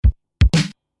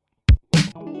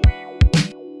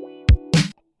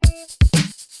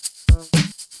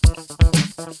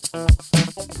Welcome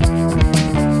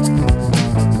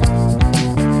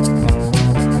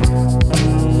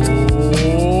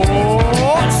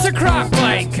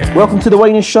to the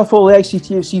Wyness Shuffle, the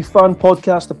ICTFC fan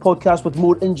podcast, a podcast with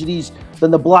more injuries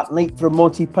than the Black Knight from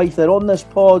Monty Python. On this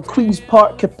pod, Queen's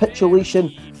Park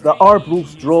capitulation, the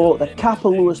Arbroath draw, the Kappa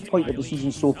lowest point of the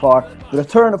season so far, the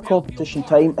return of competition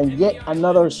time, and yet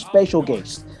another special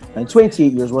guest. And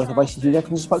 28 years worth of ICT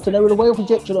reference is about an hour of wild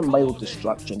conjecture and mild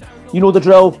distraction. You know the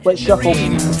drill, let's shuffle.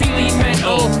 Feeling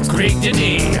mental, Craig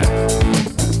Denny.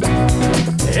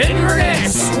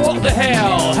 Inverness, what the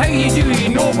hell? How you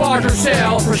doing? No barter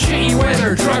sell for shitty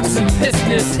weather, drugs and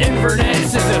business.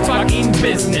 Inverness is a fucking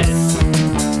business.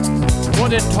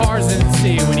 What did Tarzan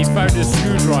say when he found a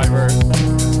screwdriver?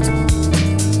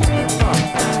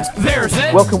 There's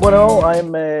it. Welcome one and all.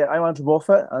 I'm Andrew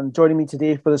Moffat, and joining me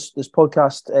today for this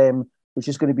podcast, which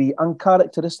is going to be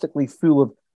uncharacteristically full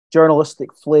of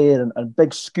journalistic flair and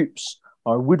big scoops,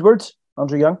 are Woodward,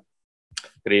 Andrew Young.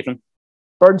 Good evening.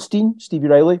 Bernstein, Stevie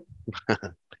Riley.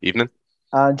 Evening.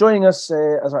 And joining us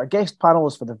as our guest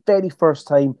panellist for the very first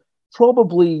time,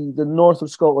 probably the north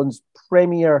of Scotland's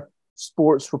premier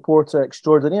sports reporter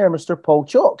extraordinaire, Mr. Paul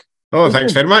Chalk. Oh,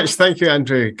 thanks very much. Thank you,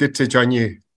 Andrew. Good to join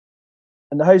you.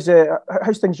 And how's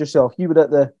things yourself? You were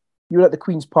at the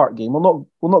Queen's Park game. We'll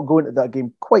not go into that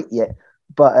game quite yet,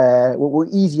 but we'll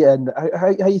ease you in.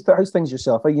 How's things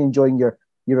yourself? Are you enjoying your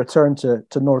return to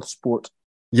North Sport?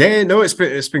 Yeah, no, it's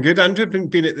been good, Andrew. I've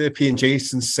been at the P&J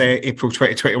since April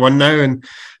 2021 now,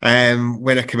 and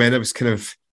when I came in, I was kind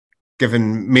of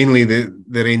given mainly the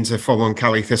reins of following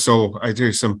Cally Thistle. I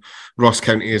do some Ross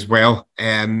County as well,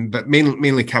 but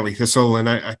mainly Cally Thistle, and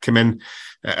I came in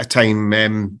at a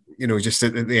time, just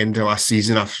at the end of last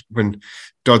season, after when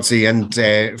Doddsy and,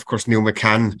 of course, Neil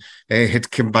McCann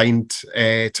had combined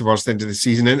towards the end of the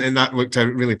season, and that looked a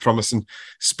really promising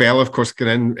spell, of course,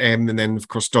 going in, and then, of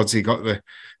course, Doddsy got the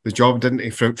job, didn't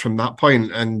he, from that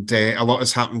point, and a lot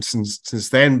has happened since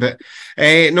then, but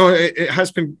no, it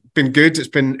has been good. It's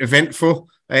been eventful.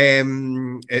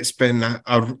 It's been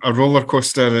a roller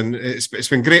coaster, and it's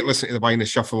been great listening to the Wyness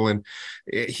Shuffle and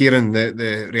hearing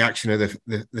the reaction of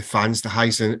the fans, the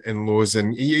highs and lows,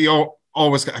 and you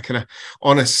always got a kind of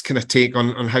honest kind of take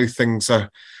on how things are,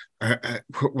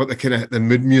 what the kind of the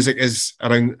mood music is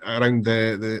around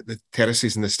the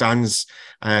terraces and the stands.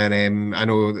 And I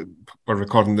know that we're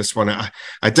recording this one at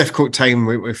a difficult time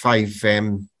with five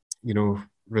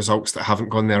results that haven't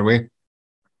gone their way.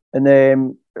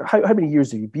 And how many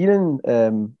years have you been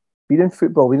in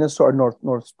football, been in sort of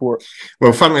North Sport?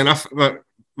 Well, funnily enough,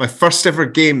 my first ever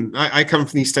game, I come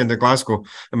from the East End of Glasgow,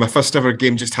 and my first ever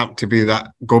game just happened to be that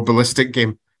Go Ballistic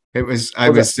game. I was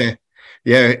at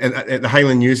the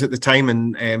Highland News at the time,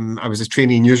 and I was a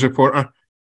trainee news reporter,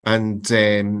 and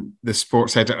the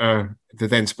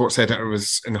then sports editor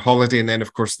was on holiday, and then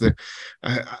of course they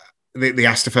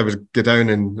asked if I would go down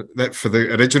and for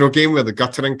the original game where the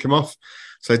guttering came off.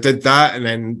 So I did that, and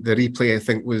then the replay I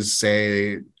think was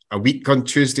a week on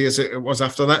Tuesday as it was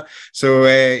after that. So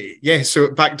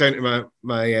so back down to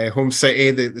my home city,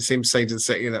 the same side of the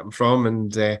city that I'm from,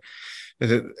 and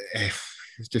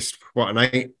it's just what a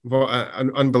night, what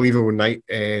an unbelievable night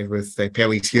with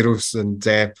Pelly's Heroes, and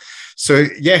it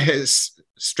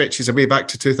stretches away back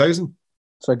to 2000.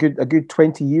 So a good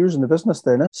 20 years in the business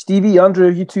then. Stevie, Andrew,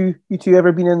 you two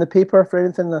ever been in the paper for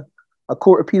anything? A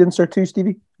court appearance or two,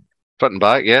 Stevie? Front and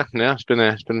back, yeah. It's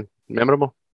been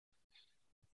memorable.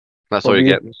 That's all you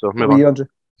get. So move on. on. Andrew?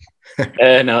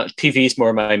 No, TV is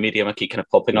more my medium. I keep kind of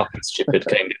popping up and stupid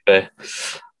kind of.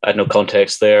 I had no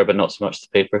context there, but not so much the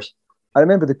papers. I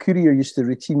remember the Courier used to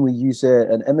routinely use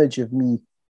an image of me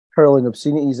hurling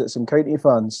obscenities at some county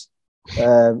fans.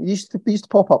 It used to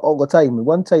pop up all the time. And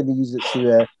one time they used it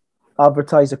to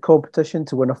advertise a competition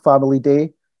to win a family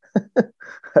day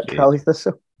at Cally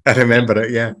Thistle. I remember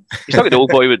it, yeah. He's talking the old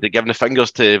boy with the giving the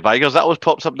fingers to Vigors. That always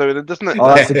pops up now and then, doesn't it?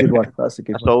 Oh, that's a good one. That's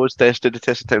always tested the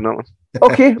test of time, that one.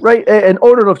 Okay, right. In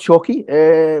order of Chalky,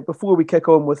 before we kick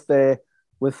on with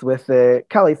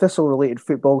Cally Thistle related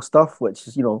football stuff, which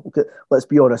is, let's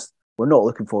be honest, we're not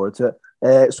looking forward to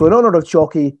it. So in honour of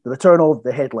Chalky, the return of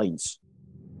the headlines.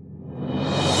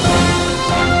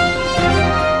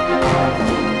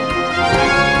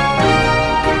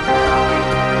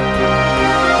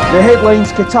 The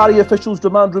headlines: Qatari officials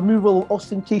demand removal of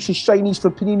ostentatious shinies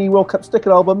from Panini World Cup sticker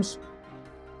albums.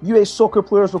 US soccer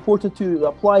players reported to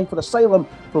apply for asylum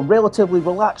from relatively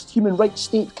relaxed human rights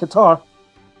state Qatar.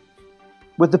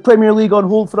 With the Premier League on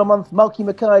hold for a month, Malky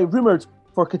Mackay rumoured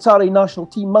for Qatari national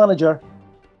team manager.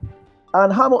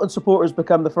 And Hamilton supporters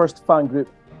become the first fan group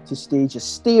to stage a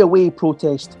stay-away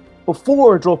protest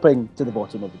before dropping to the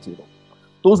bottom of the table.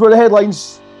 those were the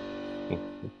headlines. You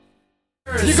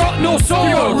got no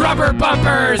soul, rubber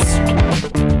bumpers.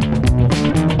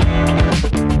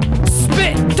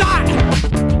 Spit that.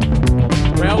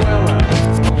 Well.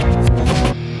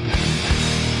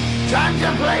 Time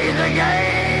to play the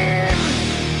game.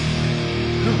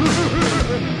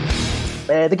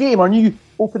 The game, our new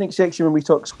opening section when we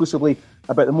talk exclusively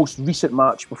about the most recent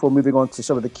match before moving on to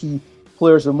some of the key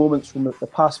players and moments from the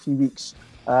past few weeks.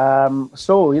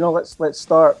 Let's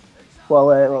start.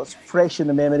 Well, it's fresh in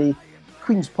the memory.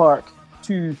 Queen's Park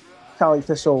 2, Cali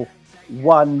Thistle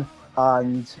 1,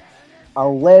 and a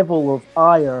level of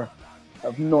ire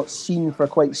I've not seen for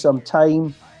quite some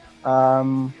time.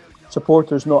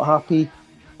 Supporters not happy,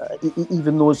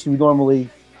 even those who normally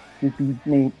would be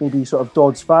maybe sort of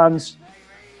Dodds fans.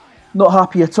 Not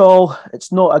happy at all.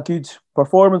 It's not a good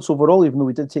performance overall, even though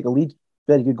we did take a lead.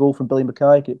 Very good goal from Billy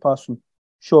Mackay, get past from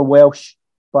Sean Welsh.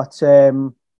 But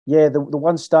the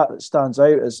one stat that stands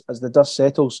out as the dust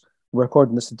settles, we're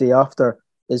recording this the day after,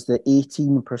 is the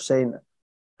 18%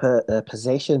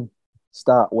 possession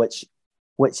stat, which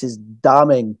is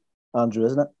damning, Andrew,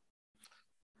 isn't it?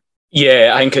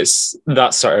 Yeah, I think it's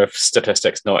that sort of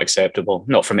statistics not acceptable,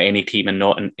 not from any team and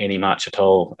not in any match at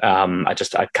all. I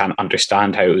can't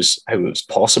understand how it was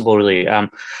possible, really. I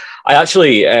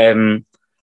actually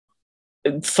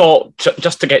thought,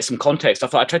 just to get some context, I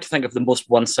tried to think of the most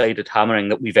one-sided hammering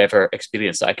that we've ever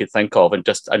experienced that I could think of, and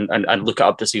look it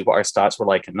up to see what our stats were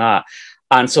like in that.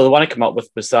 And so the one I came up with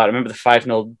was that I remember the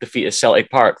 5-0 defeat at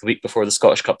Celtic Park the week before the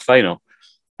Scottish Cup final,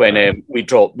 when we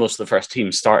dropped most of the first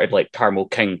team, started like Tarmo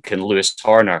Kink and Lewis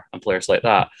Horner and players like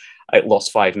that. I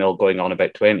lost 5-0 going on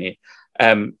about 20.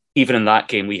 Even in that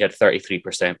game, we had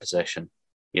 33% possession,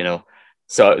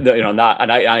 So, that,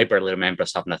 and I barely remember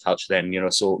us having a touch then,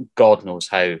 so God knows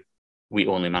how we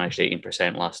only managed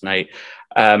 18% last night.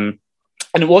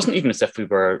 And it wasn't even as if we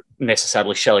were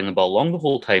necessarily shelling the ball along the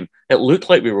whole time. It looked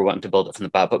like we were wanting to build it from the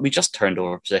back, but we just turned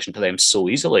over possession to them so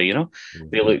easily, Mm-hmm.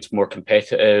 They looked more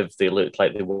competitive. They looked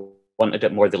like they wanted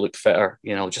it more. They looked fitter,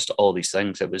 just all these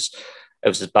things. It was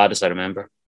as bad as I remember.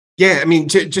 Yeah, I mean,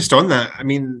 just on that, I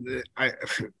mean,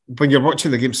 when you're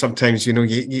watching the game, sometimes, you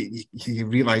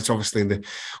realise, obviously,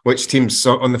 which team's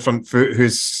on the front foot,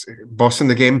 who's bossing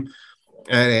the game.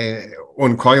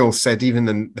 Owen Coyle said even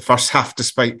in the first half,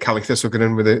 despite Cali Thistle going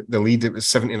in with the lead, it was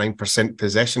 79%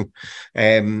 possession,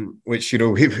 which,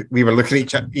 we were looking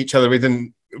at each other. We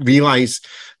didn't realise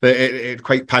that it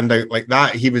quite panned out like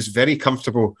that. He was very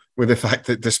comfortable with the fact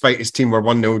that despite his team were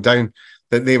 1-0 down,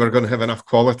 that they were going to have enough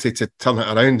quality to turn it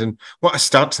around. And what a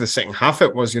start to the second half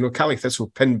it was. Cali Thistle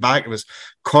pinned back. It was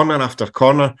corner after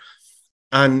corner.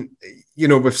 And,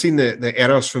 we've seen the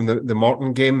errors from the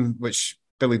Morton game, which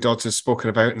Billy Dodds has spoken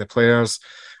about in the players.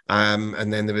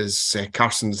 And then there was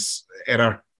Carson's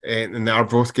error in the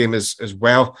Arbroath game as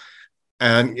well.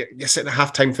 And you sit at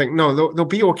halftime think, no, they'll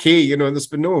be okay. There's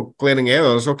been no glaring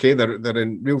errors. Okay, they're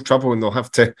in real trouble and they'll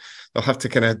have to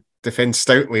kind of defend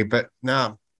stoutly. But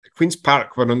nah, Queen's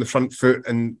Park were on the front foot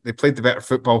and they played the better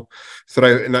football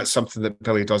throughout. And that's something that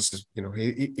Billy does.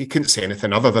 He couldn't say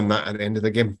anything other than that at the end of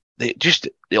the game.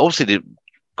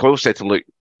 Coyle said to look,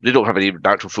 they don't have any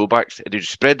natural fullbacks. They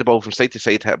just spread the ball from side to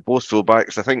side, hit both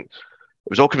fullbacks. I think it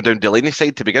was all coming down Delaney's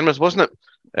side to begin with, wasn't it?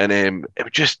 And it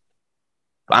was just,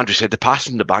 Andrew said, the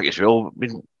passing in the back as well. I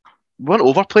mean, we weren't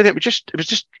overplaying it.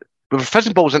 We were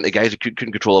fizzing balls into guys who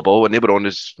couldn't control the ball, and they were on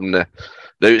us from the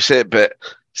outset. But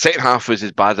second half was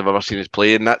as bad as I've ever seen us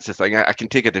play, and that's the thing. I can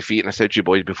take a defeat, and I said to you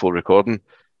boys before recording,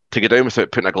 to go down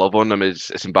without putting a glove on them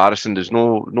it's embarrassing. There's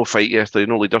no fight yesterday,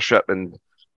 no leadership, and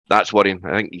that's worrying.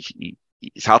 I think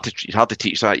it's hard to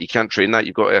teach that. You can't train that.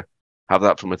 You've got to have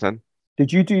that from within.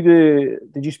 Did you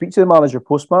speak to the manager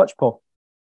post-match, Paul?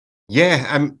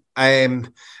 Yeah,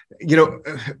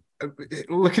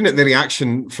 looking at the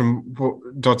reaction from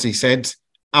what Doddsy said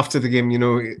after the game,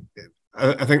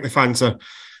 I think the fans are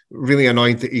really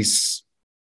annoyed that he's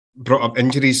brought up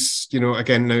injuries.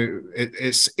 Again, now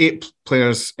it's 8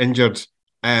 players injured,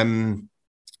 and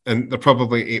there are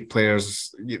probably 8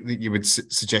 players that you would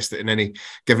suggest that in any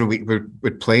given week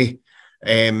would play.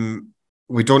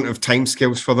 We don't have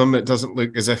timescales for them. It doesn't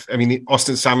look as if,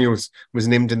 Austin Samuels was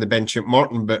named in the bench at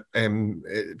Morton, but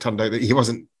it turned out that he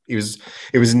wasn't. He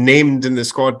was named in the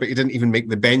squad, but he didn't even make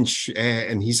the bench,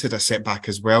 and he's had a setback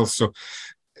as well. So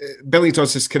Billy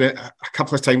Dodds has kind of a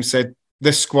couple of times said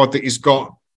this squad that he's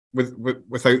got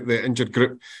without the injured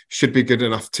group should be good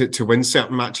enough to win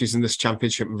certain matches in this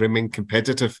championship and remain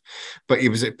competitive. But he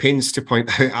was at pains to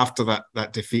point out after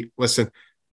that defeat, listen,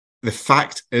 the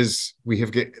fact is we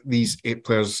have got these 8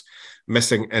 players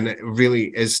missing, and it really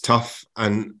is tough.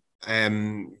 And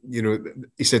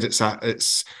he said it's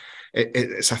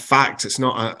a fact. It's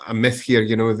not a myth here,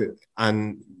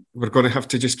 and we're going to have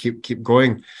to just keep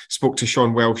going. Spoke to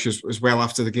Sean Welsh as well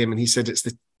after the game, and he said it's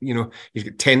you've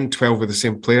got 10, 12 of the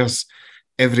same players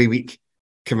every week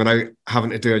coming out having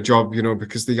to do a job,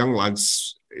 because the young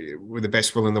lads with the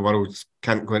best will in the world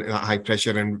can't go into that high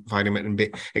pressure environment and be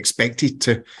expected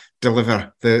to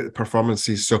deliver the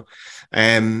performances. So,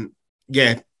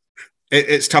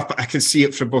 it's tough, but I can see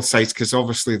it from both sides, because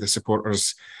obviously the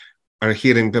supporters are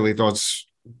hearing Billy Dodds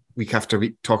week after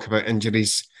week talk about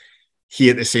injuries. He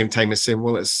at the same time is saying,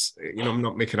 well, it's, I'm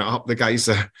not making it up. The guys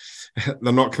they're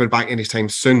not coming back anytime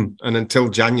soon, and until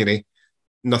January,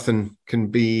 nothing can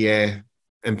be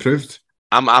improved.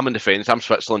 I'm in the fence. I'm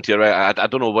Switzerland here, right? I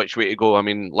don't know which way to go. I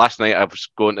mean, last night I was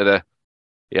going to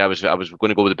I was going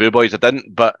to go with the Boo Boys. I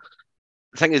didn't, but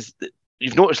the thing is,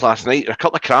 you've noticed last night a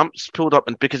couple of cramps pulled up,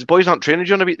 and because the boys aren't training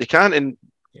during the week, they can't, and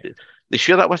they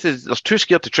share that with us. They're too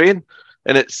scared to train,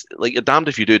 and it's like you're damned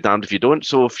if you do, damned if you don't.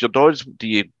 So if you're Dodds, do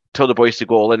you tell the boys to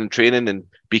go all in and training and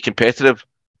be competitive?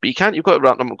 But you can't. You've got to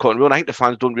wrap them up cotton wool. And I think the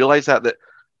fans don't realise that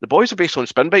the boys are based on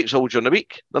spin bites all during the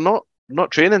week. They're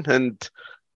not training, and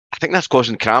I think that's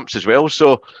causing cramps as well.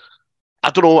 So I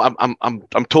don't know.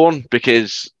 I'm torn,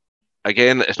 because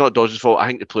again, it's not Dodds' fault. I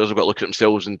think the players have got to look at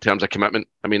themselves in terms of commitment.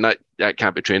 I mean, that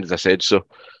can't be trained, as I said. So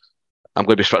I'm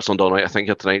going to be Switzerland all night, I think,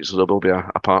 here tonight. So there will be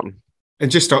a pattern. And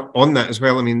just on that as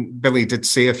well, I mean, Billy did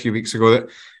say a few weeks ago that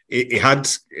he had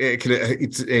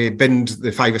binned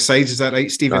the 5-a-sides. Is that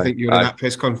right, Steve? I think you were in that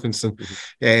press conference, and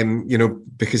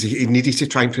because he needed to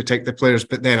try and protect the players.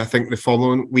 But then I think the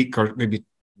following week, or maybe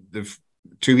the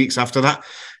 2 weeks after that,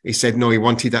 he said no, he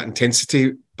wanted that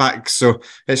intensity back. So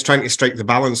it's trying to strike the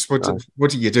balance.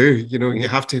 What do you do? You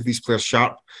have to have these players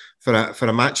sharp for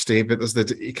a match day, but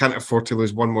you can't afford to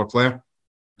lose one more player.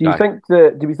 Do we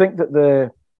think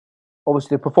that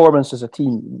obviously the performance as a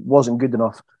team wasn't good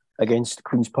enough against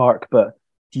Queen's Park, but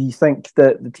do you think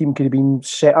that the team could have been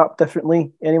set up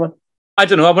differently? Anyone? I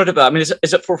don't know. I'm worried about that. I mean, is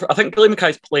it I think Billy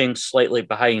Mackay's playing slightly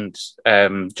behind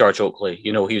George Oakley.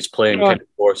 He was playing kind of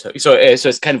 4, so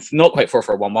it's kind of not quite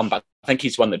 4-4-1-1, but I think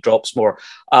he's one that drops more.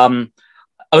 I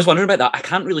was wondering about that. I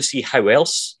can't really see how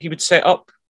else he would set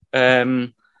up. Well,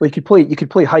 you could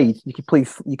play Hyde. You could play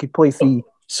 3.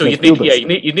 So you'd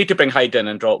need to bring Hyde in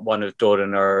and drop one of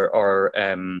Doran or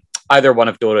either one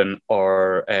of Doran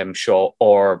or Shaw,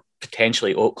 or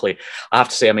potentially Oakley. I have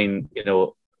to say, I mean,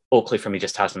 Oakley for me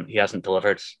just hasn't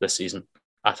delivered this season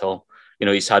at all.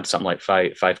 He's had something like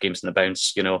five games in the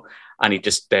bounce, and he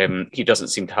just he doesn't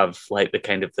seem to have like the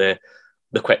kind of the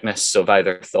quickness of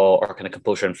either thought or kind of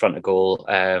composure in front of goal.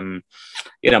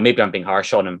 Maybe I'm being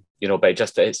harsh on him, but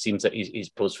it seems that he's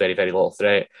posed very, very little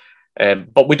threat.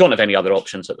 But we don't have any other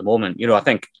options at the moment. I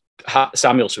think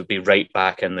Samuels would be right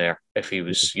back in there if he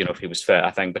was fit,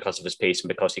 I think, because of his pace and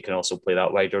because he can also play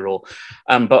that wider role.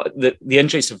 But the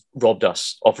injuries have robbed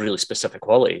us of really specific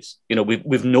qualities.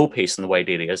 We've no pace in the wide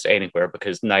areas anywhere,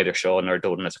 because neither Shaw nor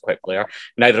Doran is a quick player.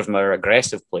 Neither of them are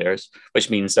aggressive players, which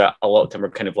means that a lot of them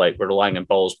are kind of like we're relying on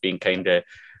balls being kind of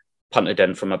punted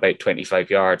in from about 25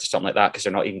 yards, something like that, because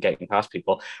they're not even getting past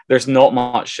people. There's not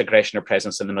much aggression or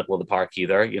presence in the middle of the park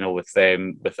either.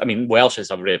 Welsh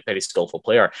is a very, very skillful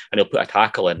player, and he'll put a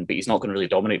tackle in, but he's not going to really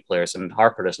dominate players, and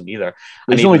Harper isn't either.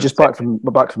 He's only just back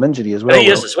from injury as well. He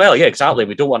is as well, yeah, exactly.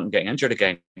 We don't want him getting injured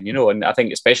again, and I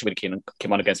think especially when he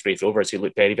came on against Raith Rovers, he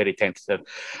looked very, very tentative.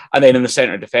 And then in the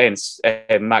centre of defence,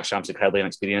 Max Sham's incredibly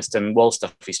inexperienced, and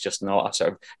Wallstuff, he's just not a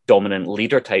sort of dominant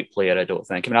leader type player, I don't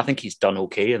think. I think he's done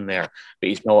okay in there, but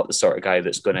he's not the sort of guy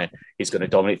that's going to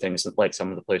dominate things like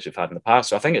some of the players we've had in the past.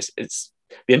 So I think it's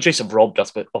the injuries have robbed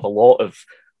us of a lot of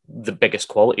the biggest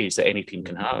qualities that any team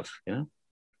can have.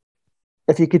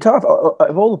 If you could have,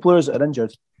 of all the players that are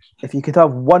injured, if you could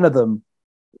have one of them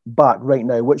back right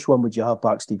now, which one would you have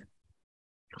back, Steve?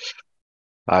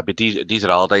 But Dees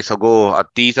are Allardyce. I'll go at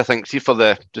Dees. I think, see, for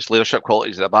the just leadership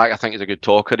qualities at the back, I think he's a good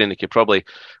talker, and he could probably,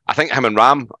 I think him and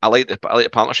Ram, I like the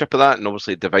partnership of that, and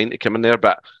obviously Devine to come in there,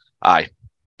 but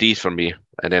Dees for me,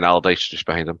 and then Allardyce just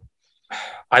behind him.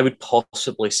 I would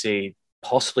possibly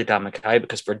Dan Mackay,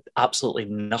 because we're absolutely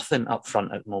nothing up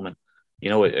front at the moment.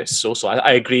 It's so.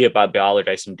 I agree about the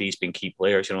Allardyce and Dees being key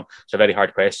players. It's a very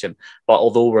hard question. But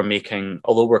although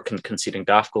we're conceding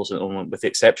daft goals at the moment, with the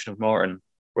exception of Morton,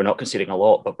 we're not conceding a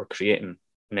lot, but we're creating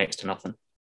next to nothing.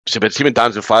 So, but see, when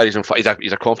Dan's on fire, he's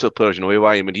a confident player,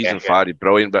 why? And when he's on fire, he's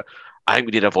brilliant. But I think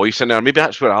we need a voice in there. Maybe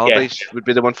that's where Allardyce would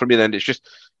be the one for me. Then it's just,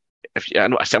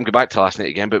 I'm going back to last night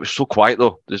again, but it was so quiet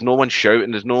though. There's no one shouting.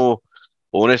 There's no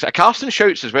onus. Carlson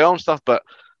shouts as well and stuff, but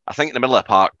I think in the middle of the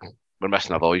park, we're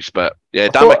missing a voice. But yeah, I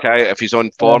Dan thought- Mackay, if he's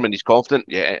on form and he's confident,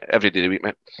 yeah, every day of the week,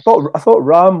 mate. I thought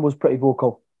Ram was pretty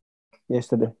vocal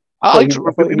yesterday. I liked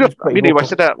thought he was pretty he vocal.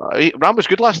 wasted it. Ram was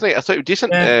good last night. I thought he was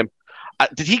decent. Yeah.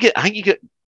 Did he get? I think he got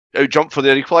out jumped for the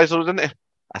equaliser, didn't he?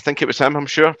 I think it was him. I'm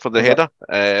sure for the header.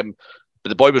 But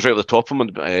the boy was right at the top of him.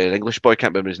 An English boy,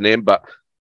 can't remember his name, but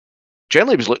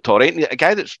generally he was looked alright. A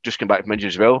guy that's just come back from injury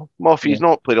as well. Murphy's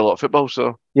not played a lot of football,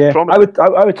 so Yeah, promising.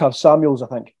 I would have Samuels. I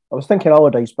think I was thinking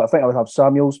Allardyce, but I think I would have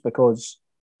Samuels because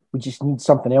we just need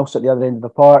something else at the other end of the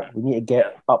park. We need to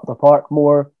get up the park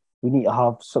more. We need to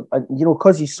have some, and,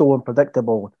 because he's so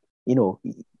unpredictable.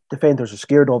 Defenders are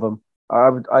scared of him.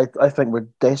 I think we're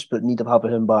desperate need of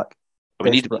having him back.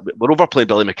 We're overplaying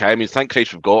Billy Mackay. I mean, thank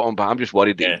Christ we've got him, but I'm just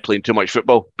worried that he's playing too much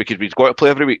football because we've got to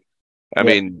play every week. I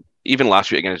mean, even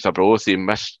last week against Arbroath, he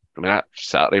missed. I mean, that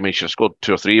Saturday, he should have scored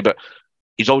 2 or 3, but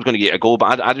he's always going to get a goal.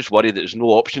 But I just worry that there's no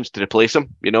options to replace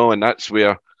him, and that's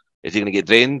where is he going to get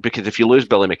drained? Because if you lose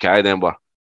Billy Mackay, then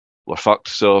we're fucked.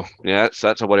 So yeah,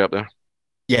 that's a worry up there.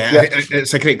 Yeah,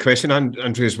 it's a great question,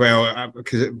 Andrew, as well,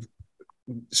 because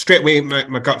straight away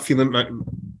my gut feeling,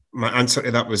 my answer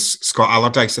to that was Scott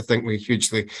Allardyce. I think we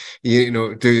hugely,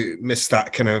 do miss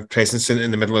that kind of presence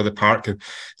in the middle of the park. And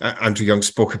Andrew Young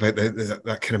spoke about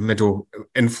that kind of middle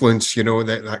influence,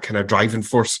 that kind of driving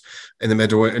force in the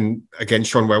middle. And again,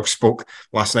 Sean Welsh spoke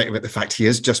last night about the fact he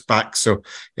is just back, so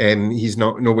he's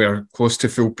nowhere close to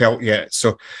full pelt yet.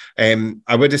 So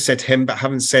I would have said him, but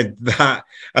having said that,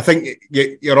 I think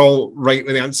you're all right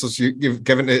with the answers you've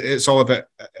given. It's all about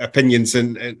opinions,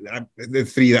 and the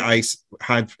three that I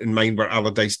had in mind were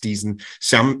Allardyce, Dees and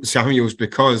Samuels,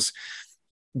 because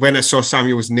when I saw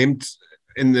Samuels named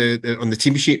on the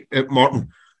team sheet at Morton,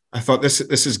 I thought this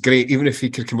is great, even if he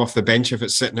could come off the bench if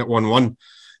it's sitting at 1-1.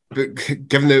 But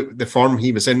given the form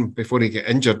he was in before he got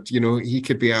injured, he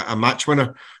could be a match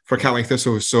winner for Caley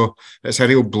Thistle. So it's a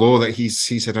real blow that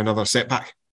he's had another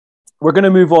setback. We're going to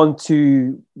move on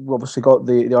to, we obviously got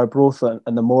the Arbroath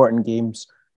and the Morton games,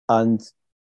 and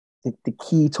the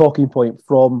key talking point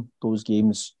from those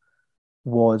games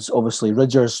was obviously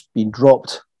Ridgers being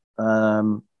dropped,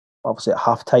 obviously at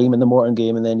half time in the Morton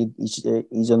game, and then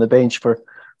he's on the bench for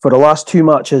the last 2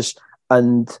 matches.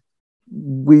 And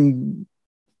we've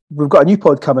got a new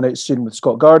pod coming out soon with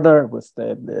Scot Gardiner, with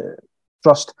the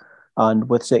Trust, and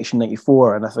with Section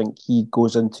 94, and I think he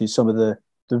goes into some of the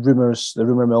rumours, the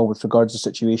rumour mill with regards to the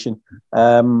situation.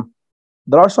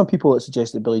 There are some people that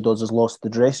suggest that Billy Dodds has lost the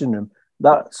dressing room.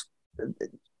 That's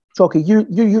Chalky.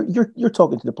 You're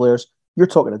talking to the players. You're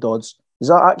talking to Dodds. Is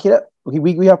that accurate? Okay,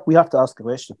 we have to ask the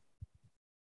question.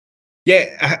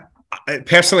 Yeah,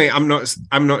 personally, I'm not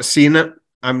seeing it.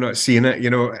 I'm not seeing it.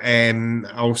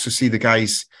 I also see the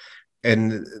guys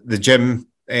in the gym,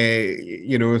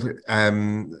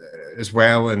 as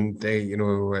well, and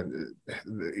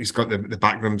he's got the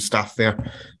backroom staff there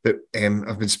that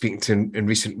I've been speaking to in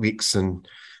recent weeks, and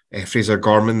Fraser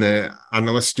Gorman, the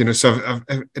analyst. So I've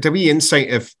had a wee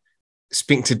insight of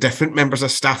speaking to different members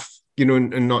of staff,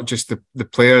 and not just the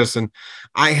players. And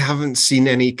I haven't seen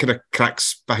any kind of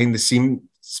cracks behind the scenes,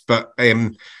 but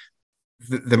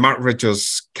the Mark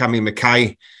Ridgers, Cammy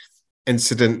Mackay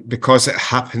incident, because it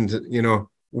happened,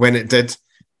 when it did,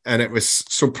 and it was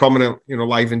so prominent,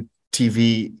 live on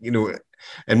TV,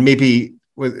 and maybe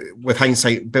with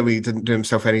hindsight, Billy didn't do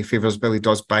himself any favours. Billy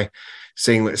does by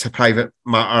saying that it's a private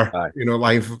matter,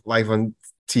 live on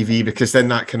TV, because then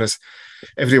that kind of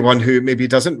everyone who maybe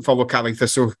doesn't follow Caley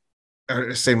Thistle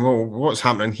are saying, well, what's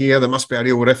happening here? There must be a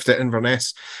real rift at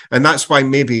Inverness. And that's why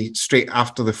maybe straight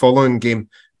after the following game,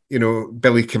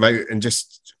 Billy came out and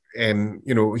just,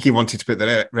 he wanted to put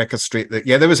the record straight that,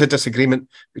 there was a disagreement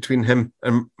between him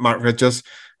and Mark Ridgers.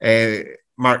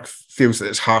 Mark feels that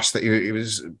it's harsh that he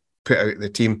was put out of the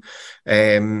team.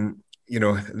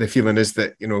 The feeling is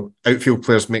that, outfield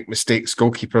players make mistakes.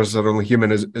 Goalkeepers are only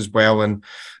human as well. And,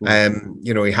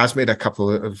 he has made a couple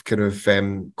of kind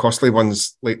of costly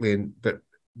ones lately. But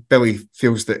Billy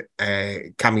feels that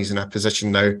Cammy's in a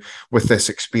position now with this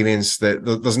experience that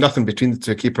there's nothing between the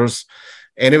two keepers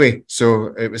anyway.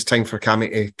 So it was time for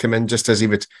Cammy to come in, just as he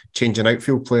would change an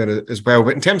outfield player as well.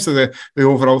 But in terms of the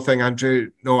overall thing,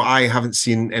 Andrew, no, I haven't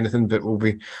seen anything, but we'll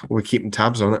be keeping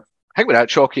tabs on it. I think with that,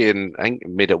 Chalky, and I think it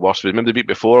made it worse. Remember the beat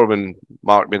before when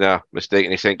Mark made a mistake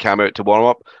and he sent Cam out to warm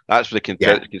up? That's where the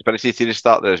conspiracy theories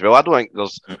start there as well. I don't think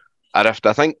there's a rift.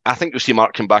 I think you'll see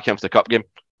Mark come back into the cup game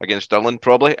against Stirling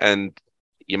probably, and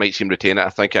you might see him retain it. I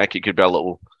think it could be a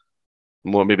little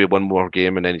more, maybe one more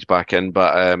game and then he's back in.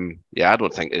 But I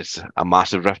don't think it's a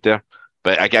massive rift there.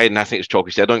 But again, I think it's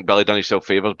Chalky said, I don't think Billy done himself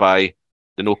favours by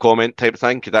the no comment type of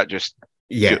thing, because that just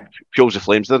fuels the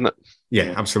flames, doesn't it?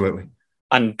 Yeah, absolutely.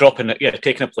 and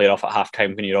taking a player off at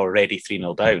half-time when you're already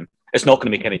 3-0 down, it's not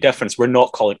going to make any difference. We're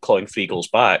not clawing 3 goals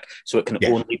back, so it can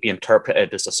only be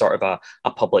interpreted as a sort of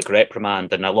a public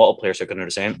reprimand, and a lot of players are going to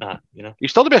resent that.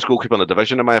 He's still the best goalkeeper in the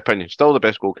division, in my opinion. Still the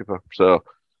best goalkeeper. So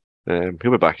he'll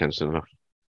be back in soon enough.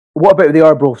 What about the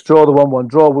Arbroath draw, the 1-1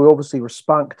 draw? We obviously were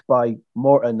spanked by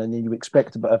Morton, and then you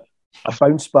expect a bit of a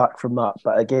bounce back from that.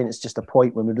 But again, it's just a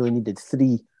point when we really needed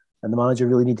 3, and the manager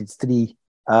really needed 3.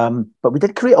 But we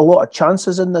did create a lot of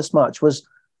chances in this match. Was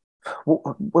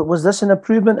this an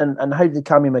improvement? And how did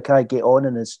Cammy Mackay get on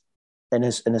in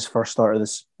his first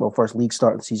first league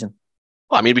start of the season?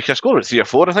 Well, I mean, we could score at 3 or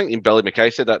 4. I think and Billy Mackay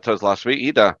said that to us last week. He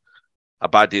had a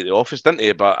bad day at the office, didn't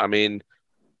he? But I mean,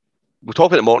 we'll talk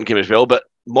about the Morton game as well. But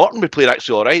Morton, we played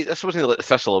actually all right. This wasn't like the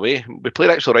Thistle away. We played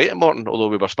actually all right at Morton, although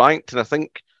we were spanked. And I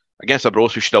think against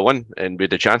Arbroath, we should have won, and we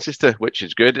had the chances to, which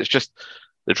is good. It's just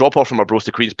the drop off from Arbroath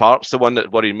to Queen's Park's the one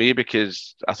that worried me,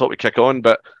 because I thought we'd kick on.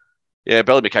 But yeah,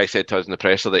 Billy Mackay said to us in the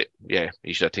presser that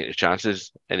he should have taken his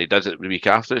chances, and he does it the week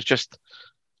after. It's just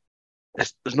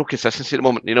there's no consistency at the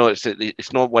moment.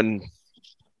 It's not one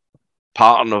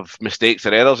pattern of mistakes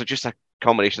or errors. It's just a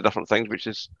combination of different things, which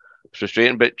is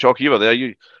frustrating. But Chalky, you were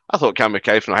there. I thought Cammy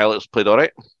Mackay from the Highlands played all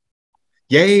right.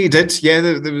 Yeah, he did. Yeah,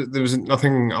 there was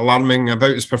nothing alarming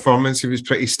about his performance. He was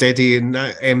pretty steady, and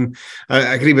I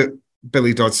agree with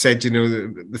Billy Dodds said.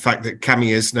 The fact that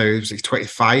Cammy is now, he was like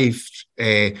 25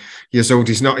 years old.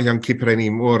 He's not a young keeper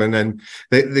anymore. And then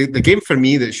the game for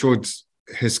me that showed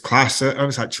his class, I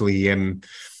was actually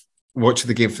watching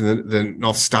the game from the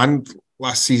North Stand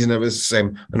last season. I was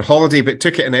on holiday, but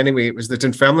took it in anyway. It was the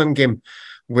Dunfermline game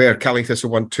where Cali Thistle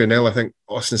won 2-0. I think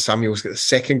Austin Samuels got the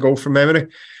second goal from memory.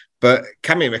 But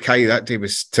Cammy Mackay that day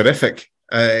was terrific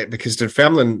because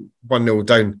Dunfermline 1-0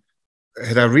 down,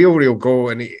 had a real go,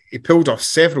 and he pulled off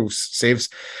several saves.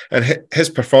 And his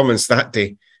performance that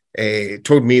day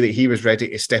told me that he was ready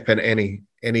to step in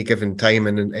any given time,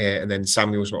 and then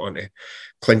Samuels went on to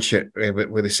clinch it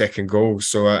with the second goal.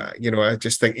 So I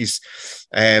just think he's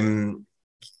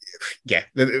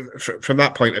from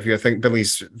that point of view, I think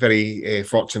Billy's very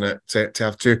fortunate to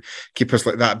have 2 keepers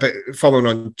like that. But following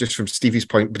on just from Stevie's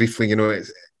point briefly,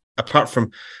 apart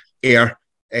from air,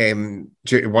 due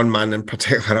to one man in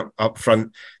particular up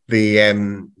front,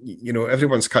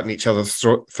 everyone's cutting each other's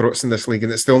throats in this league,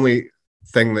 and it's the only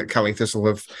thing that Cali Thistle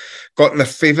have got in their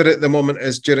favour at the moment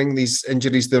is during these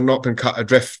injuries they've not been cut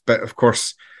adrift. But of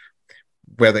course,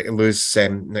 were they to lose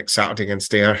next Saturday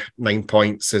against Ayr, 9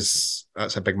 points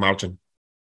that's a big margin.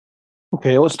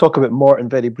 Okay, let's talk about Morton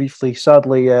very briefly.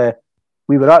 Sadly,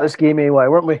 we were at this game anyway,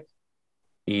 weren't we?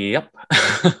 Yep.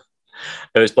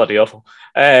 It was bloody awful.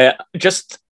 It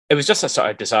was just a sort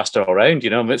of disaster all around,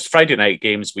 It's Friday night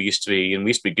games we used to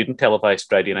be good in televised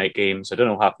Friday night games. I don't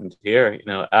know what happened here,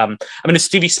 as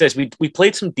Stevie says, we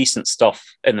played some decent stuff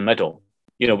in the middle.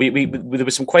 There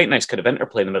was some quite nice kind of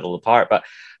interplay in the middle of the park, but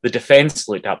the defence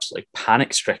looked absolutely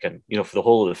panic-stricken, for the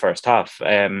whole of the first half.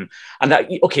 And that,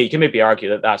 okay, you can maybe argue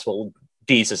that that's what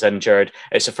Dees is injured.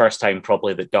 It's the first time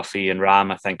probably that Duffy and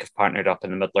Ram, I think, have partnered up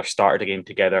in the middle or started a game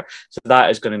together. So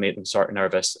that is going to make them sort of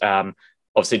nervous.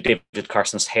 Obviously, David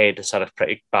Carson's head has had a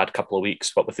pretty bad couple of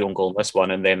weeks, but with the own goal in this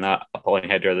one, and then that appalling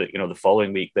header that the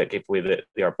following week that gave away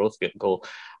the Arbroath goal.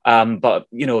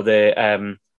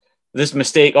 This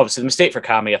mistake, obviously, the mistake for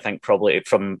Cammy, I think, probably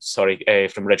from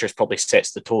Ridgers probably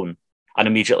sets the tone, and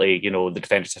immediately, the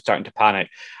defenders are starting to panic.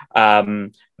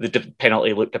 The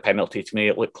penalty looked a penalty to me.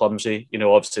 It looked clumsy.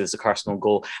 Obviously, there's a Carson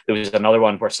goal. There was another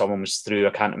one where someone was through.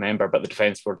 I can't remember, but the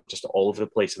defence were just all over the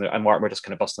place, and Morton were just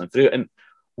kind of bustling through. And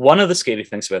one of the scary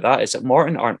things about that is that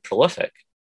Morton aren't prolific.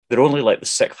 They're only like the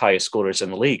 6th highest scorers in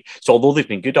the league. So although they've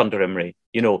been good under Imrie,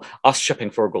 us shipping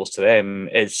 4 goals to them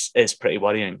is pretty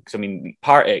worrying. Because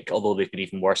Partick, although they've been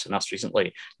even worse than us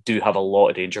recently, do have a lot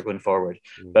of danger going forward.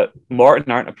 But Morton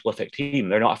aren't a prolific team.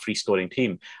 They're not a free scoring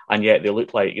team, and yet they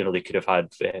look like they could have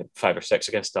had 5 or 6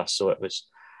 against us. So it was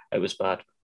bad.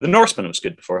 The Norseman was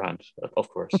good beforehand, of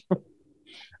course.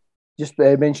 Just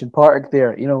mentioned Partick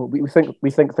there.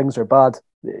 We think things are bad.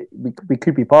 We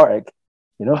could be Partick.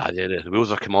 The wheels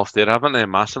have come off there, haven't they?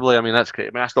 Massively. That's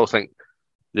great. I still think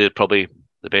they're probably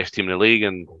the best team in the league,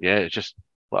 and it's just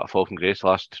what a fall from grace the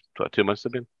last 2 months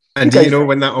have been. And do you know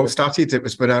when that all started? It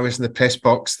was when I was in the press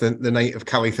box the night of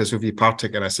Cali Thistle v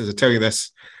Partick, and I says, I tell you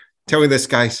this,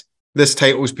 guys, this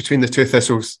title's between the 2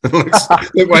 Thistles.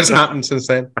 Look what's happened since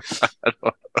then.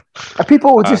 Are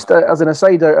people just, as an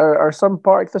aside, are some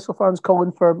Partick Thistle fans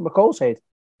calling for McCall's head?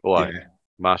 Oh, yeah.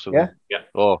 Massively. Yeah.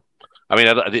 Oh, they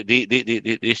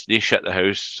shit the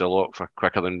house a lot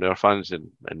quicker than their fans, and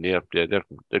they're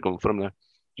going for him now.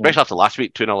 Especially after last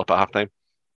week, 2-0 up at half time,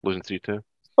 losing 3-2.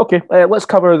 Okay, let's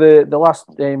cover the last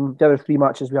the other three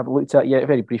matches we haven't looked at yet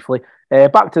very briefly.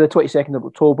 Back to the 22nd of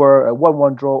October, a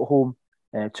 1-1 draw at home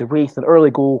to Raith, an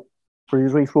early goal for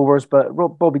his Raith Rovers, but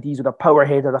Bobby Dees with a power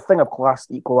header, a thing of class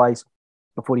to equalise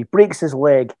before he breaks his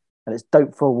leg, and it's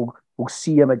doubtful we'll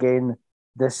see him again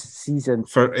this season.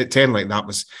 For it to end like that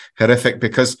was horrific,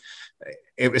 because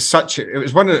it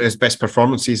was one of his best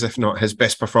performances, if not his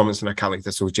best performance in a Caley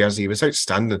Thistle jersey. It was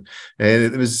outstanding. There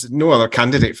was no other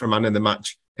candidate for man of the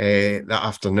match that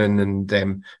afternoon,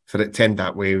 and for it to end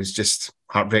that way, it was just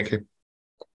heartbreaking.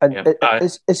 And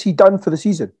is he done for the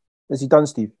season? Is he done,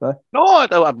 Steve? No, I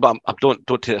don't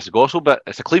take this as gospel, but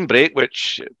it's a clean break,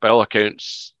 which by all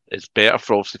accounts is better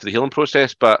for the healing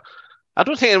process. But I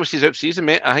don't think anyone sees out season,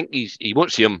 mate. I think he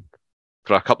won't see him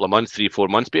for a couple of months, 3-4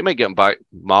 months, but he might get him back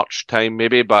March time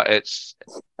maybe. But it's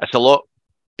a lot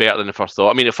better than the first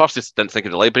thought. I mean, at first I didn't think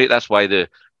of the leg break. That's why the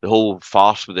whole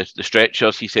farce with the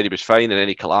stretchers. He said he was fine, and then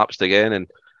he collapsed again, and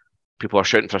people are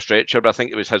shouting for a stretcher. But I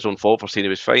think it was his own fault for saying he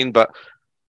was fine. But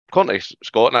according to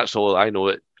Scott, that's all I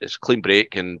know. It's a clean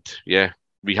break, and yeah,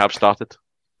 rehab started.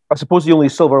 I suppose the only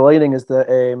silver lining is that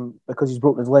because he's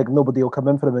broken his leg, nobody will come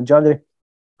in for him in January.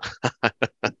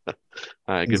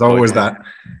 There's always that.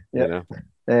 Yeah.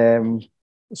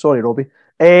 Sorry, Robbie.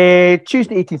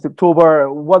 Tuesday, 18th October,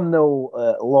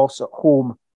 1-0 loss at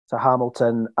home to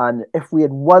Hamilton, and if we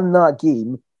had won that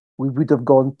game, we would have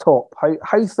gone top.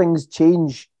 How things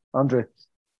change, Andrew?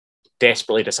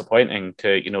 Desperately disappointing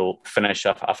to finish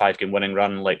a 5-game winning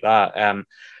run like that.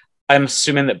 I'm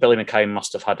assuming that Billy Mackay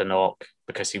must have had a knock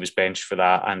because he was benched for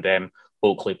that, and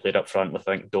Oakley played up front with,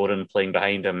 I think, Doran playing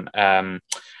behind him, and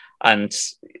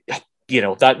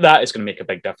that is going to make a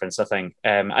big difference, I think.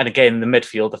 And again, the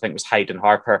midfield, I think, was Hyde and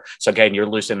Harper. So again, you're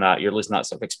losing that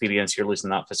sort of experience, you're losing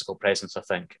that physical presence, I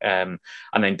think. And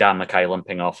then Dan Mackay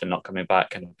limping off and not coming back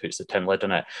kind of puts the tin lid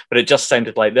on it. But it just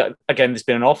sounded like that. Again, there's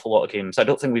been an awful lot of games. I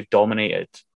don't think we've dominated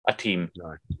a team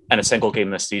in a single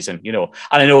game this season. And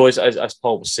I know, as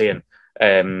Paul was saying,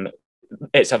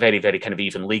 it's a very, very kind of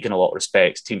even league in a lot of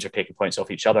respects. Teams are taking points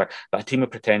off each other, but a team with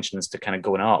pretensions to kind of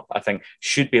going up, I think,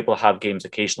 should be able to have games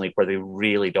occasionally where they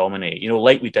really dominate,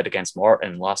 like we did against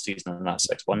Morton last season in that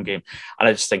 6-1 game. And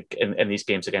I just think in these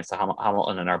games against the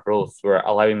Hamilton and Arbroath, we're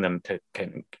allowing them to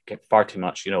kind of get far too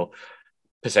much,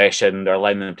 possession. They're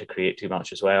allowing them to create too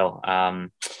much as well.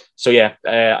 It's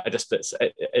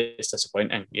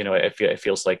disappointing. It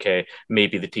feels like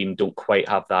maybe the team don't quite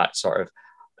have that sort of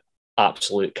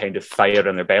absolute kind of fire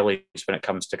in their bellies when it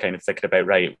comes to kind of thinking about,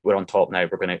 right, we're on top now,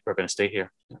 we're going to stay here.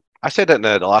 I said it in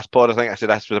the last pod. I think I said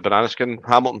this was a banana skin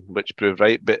Hamilton, which proved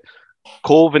right. But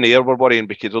Cove and Ayr were worrying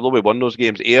because although we won those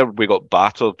games, Ayr we got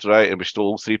battered, right, and we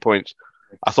stole 3 points.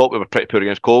 I thought we were pretty poor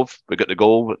against Cove. We got the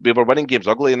goal. We were winning games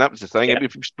ugly, and that was the thing. Yeah.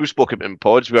 We spoke about it in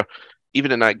pods. We were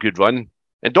even in that good run,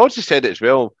 and Dodds has said it as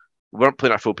well. We weren't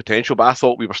playing at full potential, but I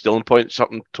thought we were stealing points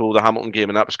up until the Hamilton game,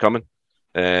 and that was coming.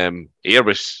 Ayr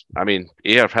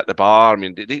hit the bar.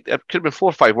 It could have been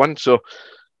 4-5-1. So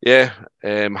yeah,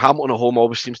 Hamilton at home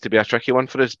always seems to be a tricky one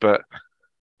for us. But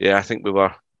yeah, I think we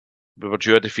were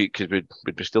due a defeat because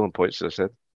we'd be stealing points, as I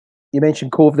said. You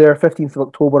mentioned Cove there, 15th of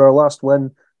October, our last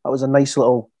win. That was a nice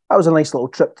little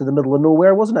trip to the middle of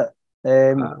nowhere, wasn't it?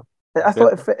 I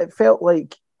thought it felt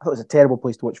like, I thought it was a terrible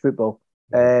place to watch football.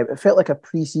 It felt like a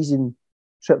pre-season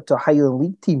trip to a Highland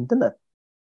League team, didn't it?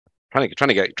 Trying to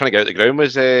get out the ground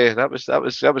was that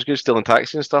was good, still in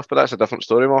taxi and stuff, but that's a different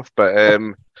story, Moff. But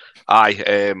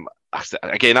again,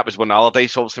 that was when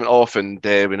Allardyce obviously went off, and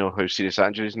we know how serious that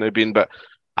injury's now been. But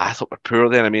I thought we're poor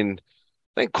then. I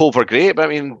think Cove were great, but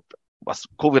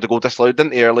Cove had a goal disallowed,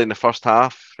 didn't he, early in the first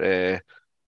half?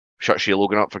 Shut Shea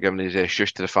Logan up for giving his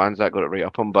shush to the fans. That got it right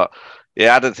up him. But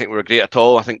yeah, I didn't think we were great at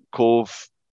all. I think Cove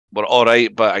were all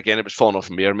right, but again, it was falling off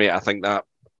from here, mate. I think that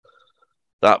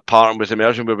pattern was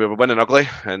emerging where we were winning ugly,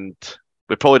 and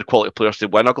we probably had quality players to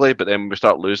win ugly, but then when we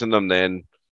start losing them, then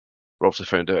we're obviously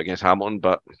found out against Hamilton.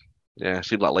 But yeah, it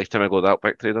seemed like a lifetime ago, that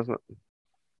victory, doesn't it?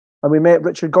 And we met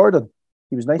Richard Gordon.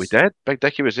 He was nice. We did. Big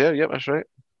Dickie was there. Yep, that's right.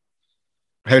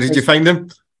 How did you find him?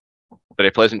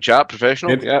 Very pleasant chap,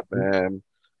 professional. Good. Yep.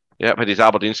 Had his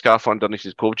Aberdeen scarf underneath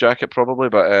his Cove jacket, probably.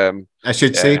 But I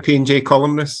should say P&J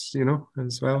columnist,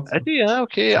 as well. So. Yeah,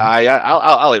 okay.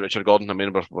 I like Richard Gordon.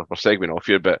 We're segueing off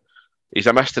here, but he's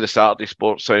a miss to the Saturday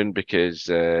Sports Sound because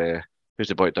who's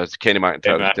the boy that does Kenny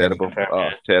McIntyre is terrible.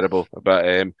 Terrible. But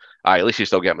at least you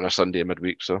still get him on a Sunday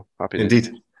midweek, so happy.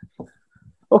 Indeed.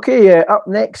 Okay, up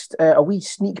next, a wee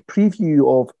sneak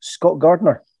preview of Scot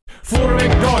Gardiner. For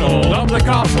McDonald, up the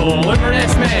castle,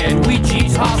 Inverness Man, Wee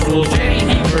Cheese Hostel, Jenny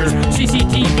Heavers,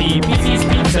 CCTV, PC's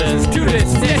Pizzas, Judith,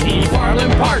 City,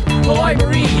 Farland Park, the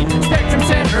Library, Spectrum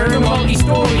Centre,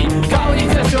 Multi-Story, Cali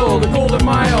Thistle, the Golden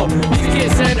Mile,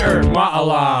 Music Centre,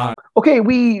 Ma'ala. Okay,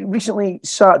 we recently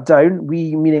sat down,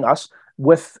 we meaning us,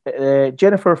 with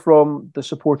Jennifer from the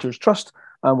Supporters Trust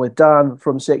and with Dan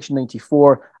from Section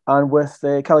 94 and with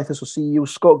Cali Thistle CEO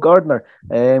Scot Gardiner.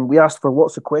 We asked for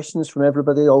lots of questions from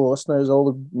everybody, all the listeners,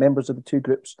 all the members of the two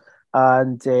groups,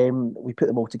 and we put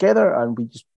them all together and we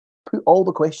just put all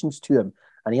the questions to him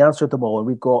and he answered them all. And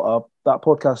we've got that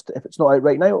podcast, if it's not out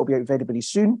right now, it'll be out very, very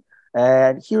soon.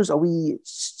 And here's a wee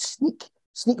sneak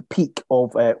peek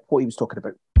of what he was talking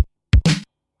about.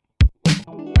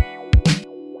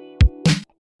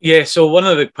 Yeah, so one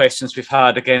of the questions we've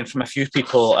had, again, from a few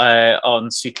people on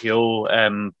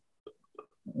CTO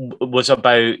was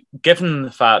about, given the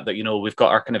fact that, we've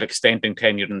got our kind of extending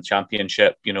tenure in the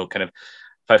Championship, kind of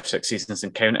 5-6 seasons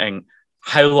and counting,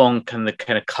 how long can the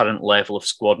kind of current level of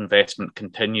squad investment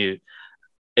continue?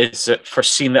 Is it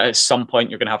foreseen that at some point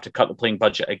you're going to have to cut the playing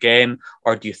budget again,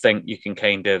 or do you think you can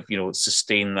kind of,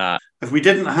 sustain that? If we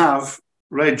didn't have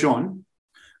Red John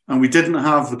and we didn't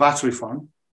have the Battery Farm,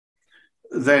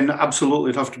 then absolutely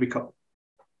it'd have to be cut.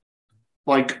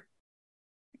 Like,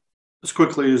 as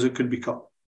quickly as it could be cut.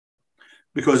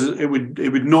 Because it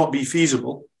would not be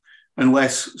feasible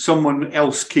unless someone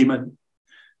else came in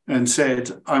and said,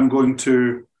 I'm going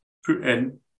to put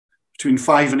in between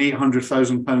 £500,000 and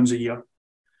 £800,000 a year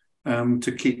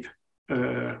to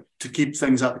keep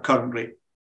things at the current rate.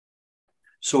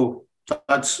 So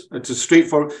it's a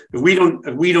straightforward. If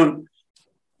we don't,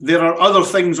 there are other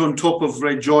things on top of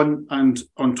Red John and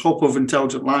on top of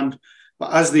Intelligent Land,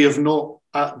 but as they have not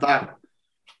at that,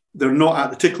 they're not at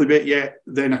the tickly bit yet,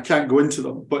 then I can't go into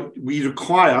them. But we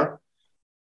require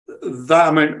that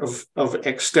amount of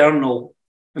external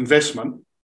investment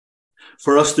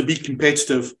for us to be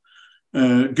competitive,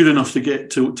 good enough to get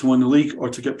to win the league or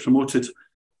to get promoted,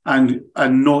 and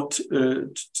not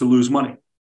to lose money.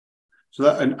 So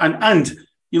that and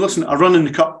you listen, a run in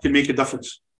the cup can make a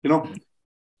difference.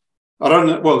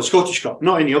 The Scottish Cup,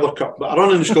 not any other cup, but a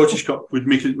run in the Scottish Cup would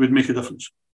make a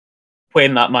difference.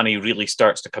 When that money really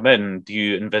starts to come in, do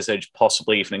you envisage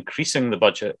possibly even increasing the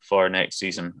budget for next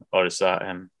season, or is that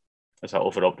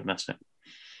over optimistic?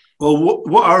 Well,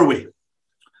 what are we?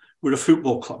 We're a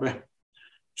football club, eh?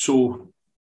 So,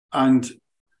 and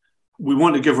we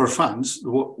want to give our fans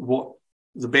what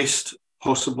the best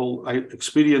possible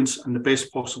experience and the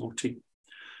best possible team.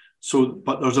 So,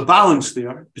 but there's a balance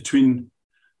there between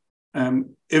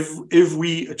if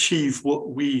we achieve what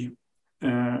we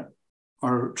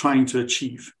are trying to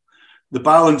achieve, the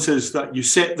balance is that you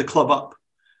set the club up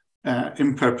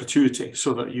in perpetuity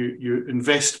so that you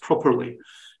invest properly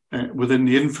within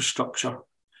the infrastructure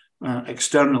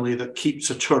externally that keeps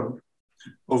a churn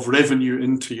of revenue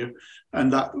into you,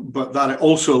 but that it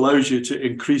also allows you to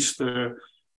increase the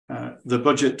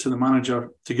budget to the manager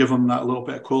to give them that little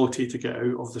bit of quality to get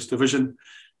out of this division,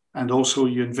 and also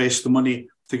you invest the money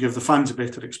to give the fans a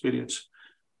better experience.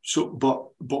 So,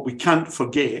 but we can't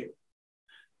forget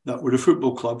that we're a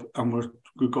football club and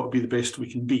we've got to be the best we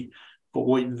can be. But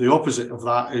what the opposite of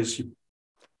that is, you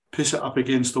piss it up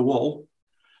against the wall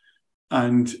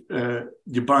and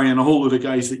you're buying a whole load of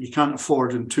guys that you can't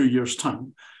afford in 2 years'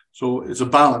 time. So it's a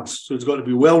balance. So it's got to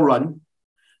be well run,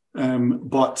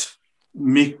 but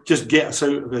just get us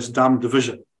out of this damn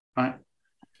division, right?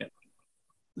 Yeah.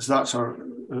 So that's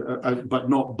but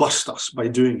not bust us by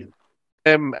doing it.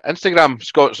 Instagram,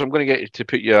 Scott, so I'm going to get you to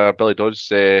put your Billy Dodds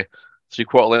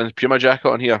 3/4 length Puma jacket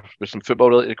on here with some football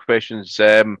related questions.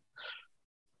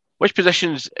 Which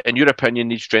positions, in your opinion,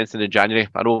 need strengthening in January?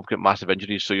 I know we've got massive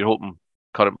injuries, so you're hoping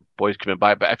current boys coming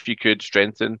back, but if you could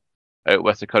strengthen out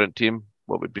with the current team,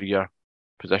 what would be your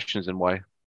positions and why?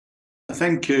 I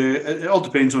think it all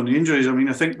depends on the injuries. I mean,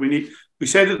 I think we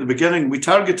said at the beginning, we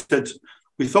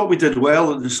thought we did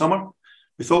well in the summer.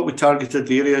 We thought we targeted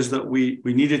the areas that we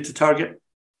needed to target.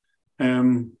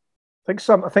 I think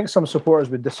some supporters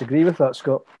would disagree with that,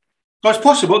 Scott. That's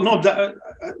possible. No,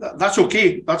 that's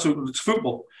okay. It's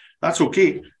football. That's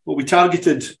okay. But we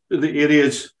targeted the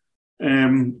areas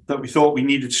that we thought we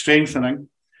needed strengthening.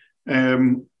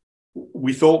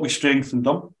 We thought we strengthened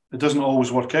them. It doesn't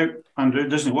always work out, Andrew. It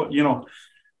doesn't work.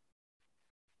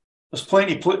 There's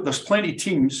plenty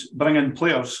teams bring in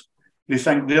players. They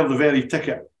think they're the very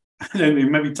ticket, and then they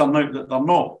maybe turn out that they're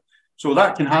not. So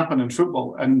that can happen in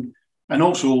football, and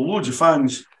also loads of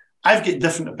fans. I've got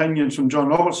different opinions from John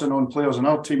Robertson on players in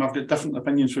our team. I've got different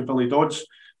opinions from Billy Dodds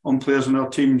on players in our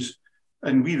teams,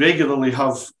 and we regularly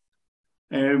have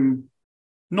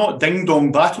not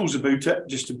ding-dong battles about it,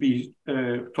 just to be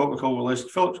topical with Leslie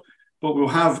Phillips, but we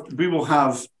will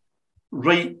have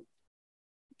right,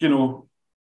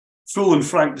 full and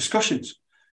frank discussions.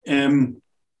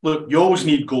 Look, you always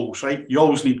need goals, right? You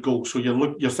always need goals. So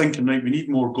you're thinking, right, we need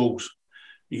more goals.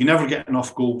 You can never get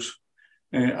enough goals,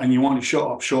 and you want to shut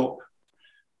up shop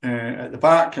at the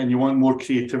back, and you want more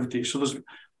creativity. So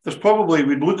there's probably,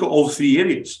 we'd look at all three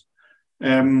areas.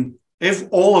 If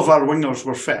all of our wingers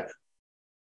were fit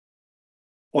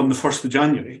on the 1st of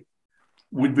January,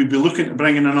 would we be looking to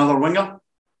bring in another winger?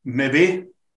 Maybe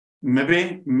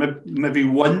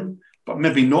one, but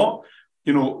maybe not.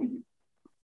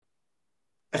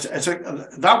 It's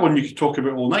that one you could talk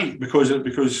about all night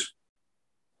because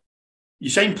you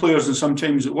sign players and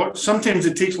sometimes it works. Sometimes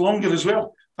it takes longer as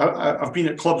well. I've been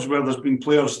at clubs where there's been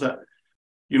players that,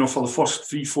 for the first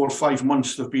 3, 4, 5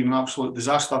 months, they've been an absolute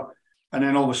disaster. And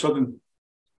then all of a sudden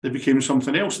they became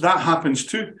something else. That happens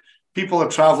too. People are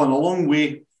travelling a long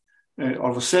way,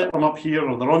 or they're settling up here,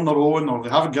 or they're on their own, or they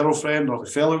have a girlfriend, or they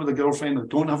fell out with a girlfriend, or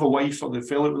don't have a wife, or they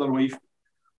fell out with their wife,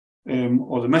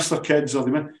 or they miss their kids, or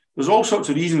there's all sorts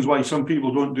of reasons why some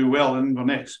people don't do well in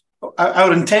Inverness.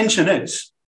 Our intention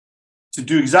is to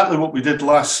do exactly what we did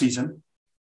last season,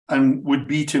 and would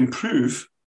be to improve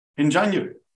in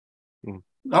January.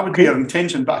 That would be our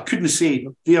intention, but I couldn't say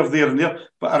there, and there.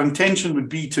 But our intention would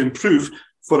be to improve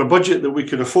for a budget that we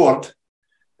could afford.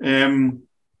 Dan,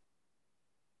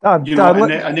 and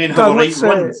then have a right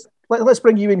run. Let's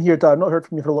bring you in here, Dan. Not heard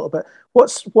from you for a little bit.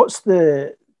 What's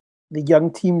the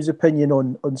young team's opinion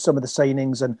on some of the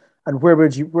signings, and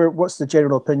what's the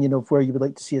general opinion of where you would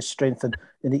like to see us strengthen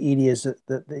in the areas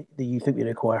that you think we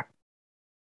require?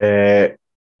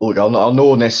 Look, I'll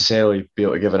not necessarily be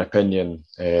able to give an opinion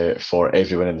for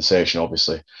everyone in the session,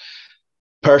 obviously.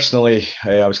 Personally,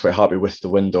 I was quite happy with the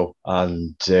window,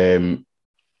 and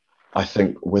I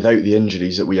think without the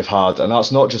injuries that we have had, and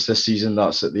that's not just this season,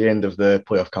 that's at the end of the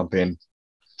playoff campaign,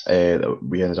 that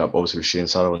we ended up obviously with Shane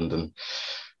Sutherland and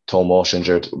Tom Walsh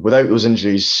injured. Without those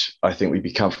injuries, I think we'd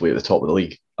be comfortably at the top of the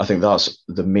league. I think that's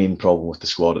the main problem with the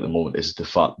squad at the moment, is the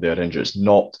fact they're injured. It's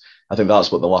not, I think that's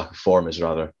what the lack of form is,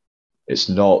 rather. It's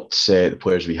not the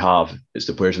players we have, it's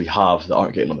the players we have that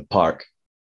aren't getting on the park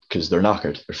because they're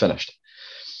knackered, they're finished.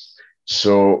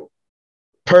 So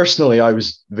personally, I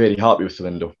was very happy with the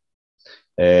window.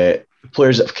 The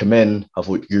players that have come in have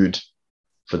looked good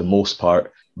for the most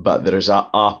part, but there is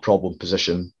a problem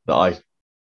position that I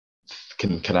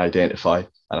can identify,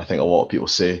 and I think a lot of people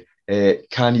say,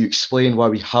 can you explain why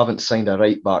we haven't signed a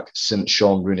right back since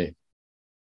Sean Rooney?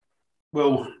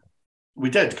 Well, we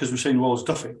did, because we signed Wallace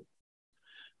Duffy,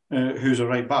 who's a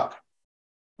right back,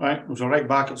 right? Who's a right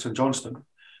back at St Johnstone,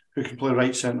 who can play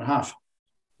right centre half,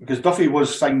 because Duffy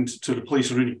was signed to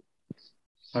replace Rooney.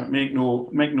 Right? Make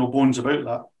no bones about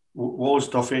that. Wallace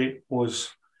Duffy was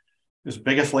this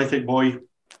big athletic boy,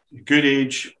 good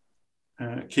age,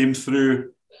 came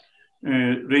through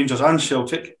Rangers and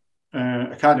Celtic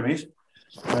academies,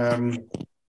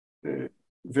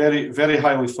 very, very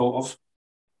highly thought of.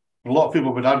 A lot of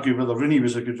people would argue whether Rooney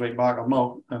was a good right back or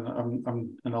not,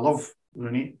 and I love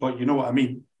Rooney, but you know what I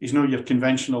mean. He's not your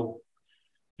conventional.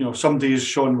 Some days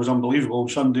Sean was unbelievable.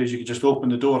 Some days you could just open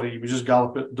the door and he would just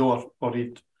gallop out the door, or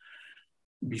he'd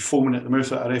be foaming at the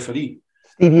mouth at a referee.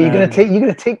 Stevie, you're gonna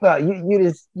take that.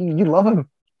 You love him.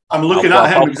 I'm looking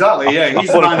at him exactly. Yeah,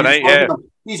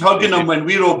 he's hugging him when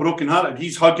we're all broken hearted.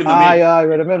 He's hugging him. I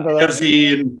remember that.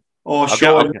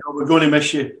 Sean, we're going to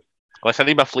miss you. Listen, I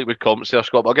need my Fleetwood comments there,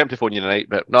 Scott, but I'll get him to phone you tonight.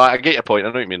 But no, I get your point. I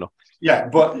know what you mean, though. Yeah,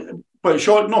 but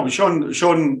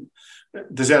Sean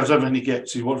deserves everything he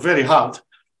gets. He worked very hard.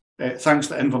 Thanks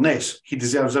to Inverness, he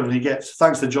deserves everything he gets.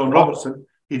 Thanks to John Robertson,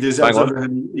 he deserves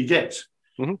everything he gets.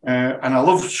 Mm-hmm. And I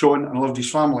loved Sean, and I loved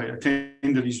his family. I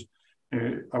attended his,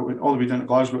 I went all the way down to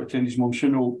Glasgow to attend his mum's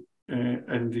funeral,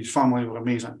 and his family were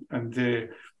amazing. And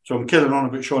so I'm kidding on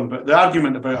about Sean, but the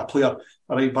argument about a player,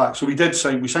 a right back. So we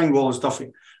signed Wallace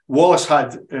Duffy. Wallace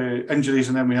had injuries,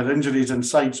 and then we had injuries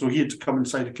inside, so he had to come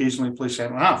inside occasionally and play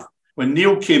centre half. When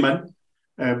Neil came in,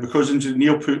 because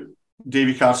Neil put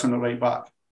Davy Carson at right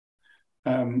back.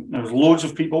 There was loads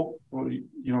of people.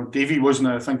 Davy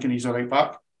wasn't thinking he's a right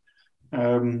back.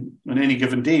 On any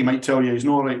given day, he might tell you he's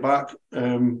not a right back.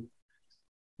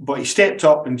 But he stepped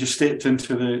up and just stepped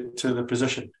into the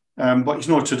position. But he's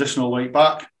not a traditional right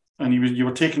back. And you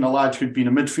were taking a lad who'd been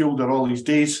a midfielder all these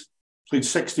days, played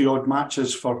 60-odd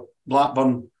matches for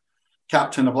Blackburn,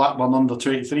 captain of Blackburn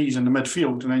under-23s in the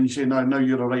midfield, and then you say, now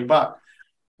you're a right back.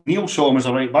 Neil saw him as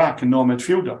a right back and not a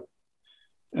midfielder.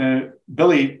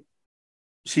 Billy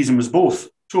sees him as both.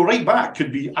 So right back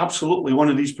could be absolutely one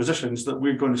of these positions that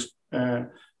we're going to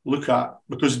look at,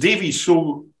 because Davey's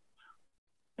so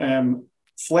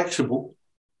flexible.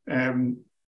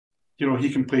 He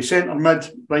can play centre mid,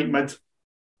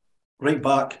 right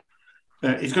back.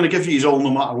 He's going to give you his all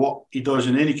no matter what he does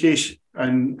in any case,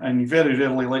 and he very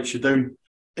rarely lets you down.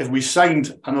 If we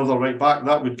signed another right back,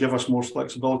 that would give us more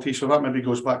flexibility. So that maybe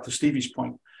goes back to Stevie's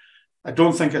point. I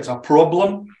don't think it's a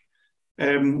problem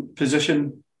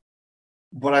position,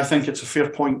 but I think it's a fair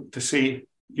point to say,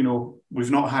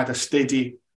 we've not had a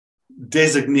steady,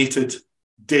 designated,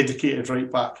 dedicated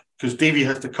right back, because Davey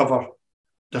has to cover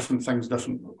different things,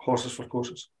 different horses for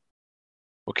courses.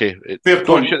 Okay. Fair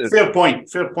point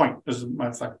is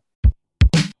my thing.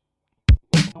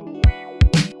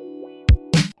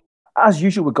 As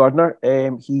usual with Gardiner,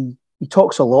 he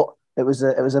talks a lot. It was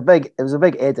a big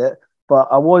edit, but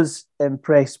I was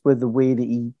impressed with the way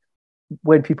that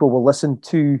when people will listen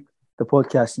to the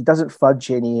podcast, he doesn't fudge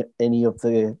any of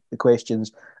the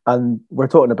questions. And we're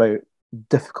talking about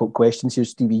difficult questions here,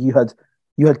 Stevie. You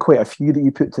had quite a few that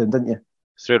you put to him, didn't you?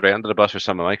 Threw right under the bus with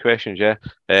some of my questions, yeah.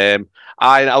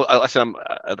 I listen.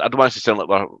 I don't want to sound like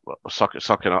we're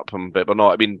sucking up him, but we're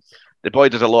not. I mean, the boy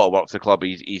does a lot of work for the club.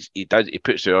 He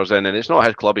puts the hours in, and it's not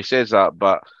his club. He says that,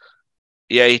 but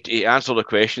yeah, he answered the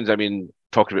questions. I mean,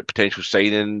 talking about potential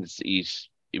signings, he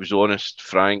was honest,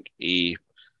 frank. He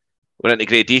went into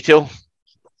great detail.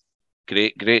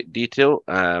 Great detail.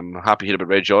 Happy to hear about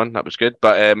Red John. That was good,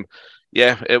 but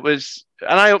yeah, it was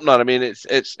an eye opener. I mean,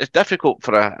 it's difficult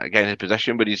for a guy in his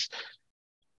position, but he's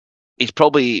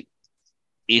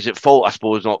at fault, I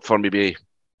suppose, not for maybe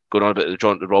going on about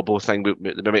the Robbo thing. We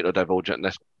might not divulge it in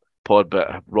this pod,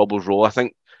 but Robbo's role, I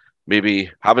think,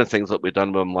 maybe having things like we've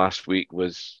done with him last week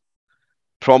was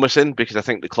promising, because I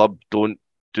think the club don't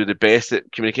do the best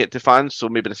at communicating to fans. So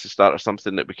maybe this is the start of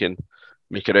something that we can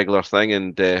make a regular thing.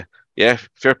 And yeah,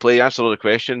 fair play, answer all the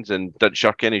questions and didn't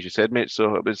shirk in, as you said, mate.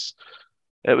 So it was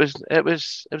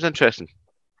interesting.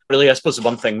 Really, I suppose the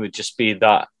one thing would just be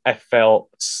that I felt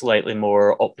slightly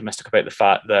more optimistic about the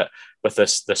fact that with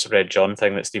this Red John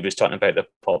thing that Steve was talking about that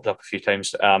popped up a few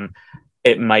times,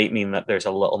 it might mean that there's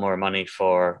a little more money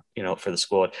for the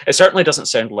squad. It certainly doesn't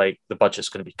sound like the budget's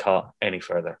going to be cut any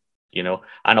further,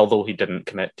 and although he didn't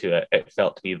commit to it, it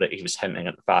felt to me that he was hinting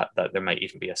at the fact that there might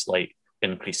even be a slight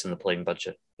increase in the playing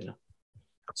budget,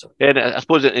 So. Yeah, and I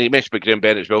suppose he mentioned about Graham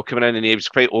Bennett as well coming in, and he was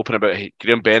quite open about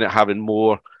Graham Bennett having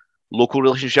more local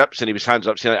relationships, and he was hands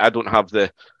up saying, I don't have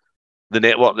the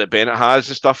network that Bennett has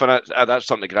and stuff, and that's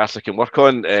something that Grassley can work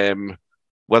on.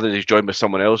 Whether he's joined with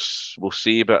someone else, we'll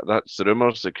see, but that's the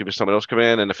rumours. There could be someone else coming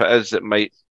in, and if it is, it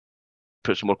might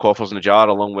put some more coffers in the jar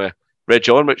along with Red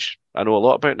John, which I know a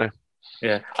lot about now.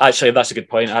 Yeah, actually, that's a good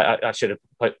point. I should have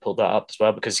pulled that up as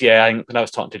well, because when I was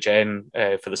talking to Jen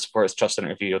for the Supporters Trust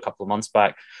interview a couple of months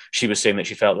back, she was saying that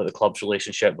she felt that the club's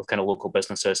relationship with kind of local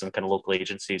businesses and kind of local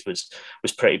agencies was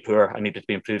pretty poor and needed to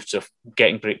be improved. So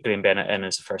getting Graham Bennett in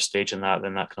as the first stage in that,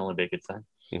 then that can only be a good thing.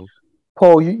 Mm-hmm.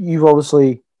 Paul, you've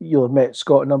obviously met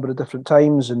Scott a number of different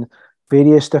times and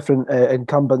various different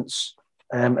incumbents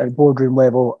at boardroom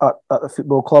level at the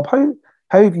football club. How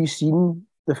have you seen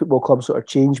the football club sort of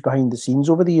change behind the scenes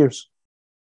over the years?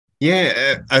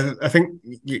 Yeah, I think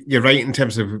you're right in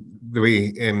terms of the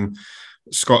way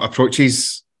Scott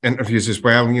approaches interviews as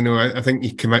well. I think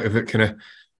he came out of it kind of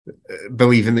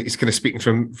believing that he's kind of speaking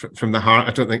from the heart.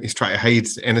 I don't think he's trying to hide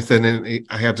anything. And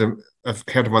I've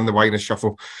heard him on the Wyness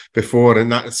Shuffle before,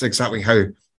 and that's exactly how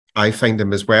I find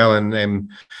him as well. And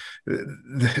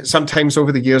sometimes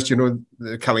over the years,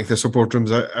 the Cali Thistle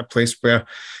boardroom's a place where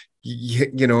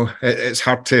it's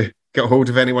hard to get hold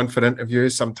of anyone for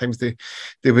interviews. Sometimes they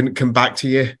wouldn't come back to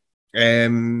you,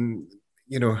 and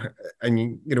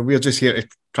we're just here to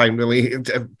try and really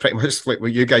pretty much like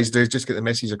what you guys do, just get the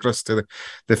message across to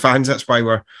the fans. That's why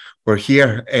we're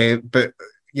here. But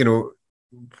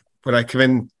when I came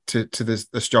in to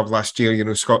this job last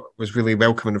year, Scott was really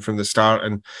welcoming from the start,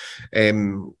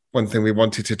 and one thing we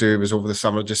wanted to do was over the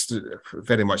summer, just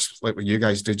very much like what you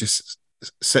guys do, just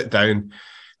sit down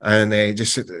and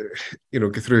just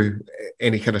go through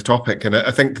any kind of topic. And I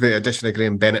think the addition of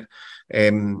Graham Bennett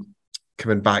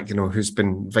coming back, who's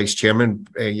been vice chairman,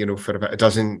 for about a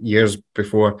dozen years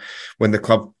before, when the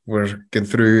club were going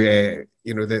through,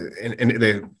 into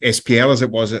the SPL as it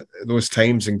was at those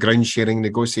times, and ground sharing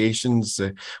negotiations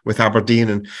with Aberdeen,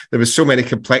 and there was so many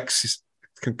complexities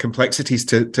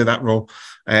to that role.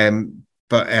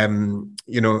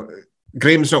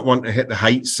 Graham's not wanting to hit the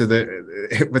heights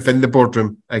within the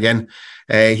boardroom again.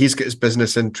 He's got his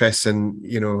business interests, and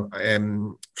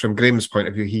from Graham's point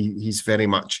of view, he's very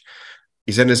much,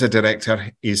 he's in as a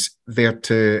director. He's there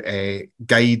to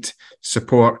guide,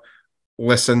 support,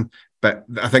 listen, But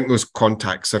I think those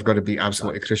contacts are going to be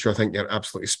absolutely crucial. I think you're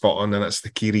absolutely spot on, and that's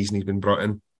the key reason he's been brought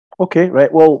in. Okay,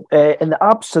 right. Well, in the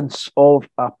absence of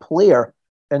a player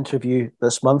interview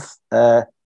this month,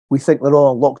 we think they're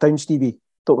all on lockdown, Stevie,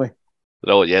 don't we?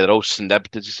 They're all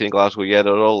snibbed, as you say in Glasgow. Yeah,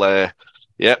 they're all,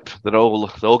 they're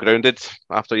all grounded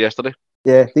after yesterday.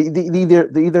 Yeah, they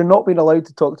either not been allowed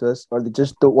to talk to us or they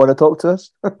just don't want to talk to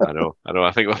us. I know.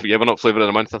 I think we're not flavour of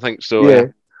the month, I think. So yeah.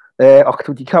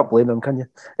 You can't blame them, can you?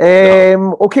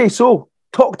 No. Okay, so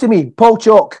talk to me, Paul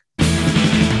Chalk.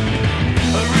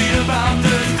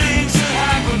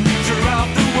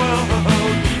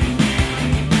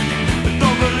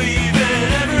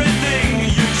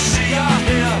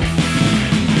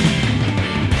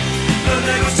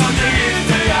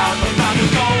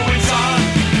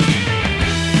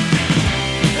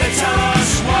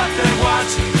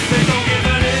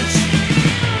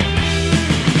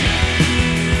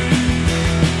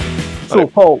 So,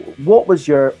 Paul, what was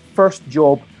your first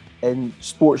job in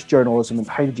sports journalism and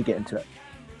how did you get into it?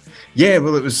 Yeah,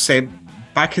 well, it was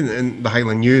back in the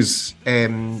Highland News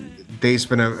days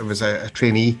when I was a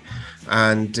trainee,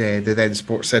 and the then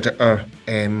sports editor,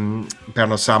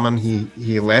 Bernard Salmon,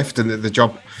 he left, and the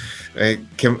job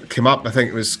came up. I think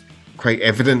it was quite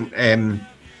evident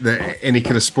that any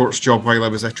kind of sports job while I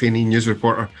was a trainee news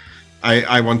reporter,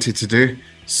 I wanted to do.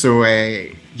 So,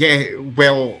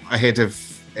 well ahead of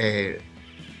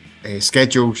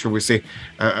schedule, shall we say,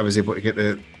 I was able to get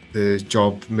the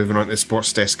job moving on to the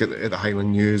sports desk at the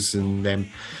Highland News, and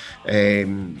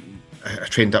I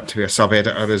trained up to be a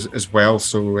sub-editor as well.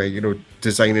 So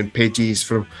designing pages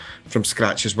from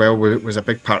scratch as well was a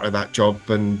big part of that job,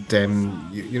 and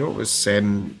it was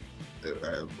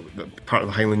part of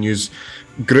the Highland News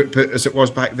group as it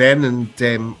was back then,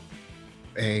 and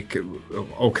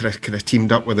all kind of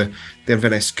teamed up with the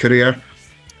Inverness Courier.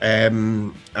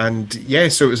 So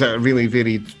it was a really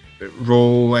varied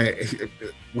role.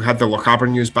 We had the Lochaber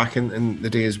News back in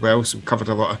the day as well, so we covered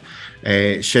a lot of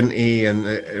Shinty,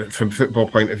 and from a football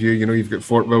point of view, you've got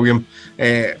Fort William,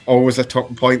 always a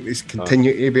talking point. It's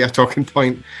continued to be a talking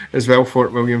point as well,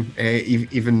 Fort William,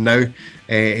 even now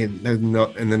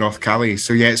not in the North Cally.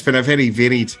 So yeah, it's been a very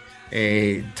varied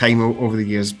time over the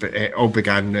years, but it all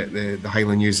began at the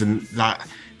Highland News, and that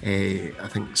I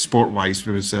think sport-wise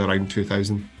was around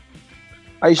 2000.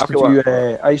 I used to do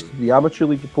the amateur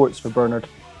league reports for Bernard.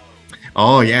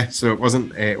 Oh yeah, so it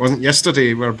wasn't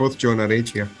yesterday. We're both Joe our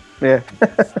age here. Yeah.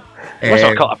 Must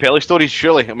have a couple of Pelly stories,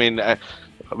 surely. I mean,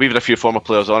 we've had a few former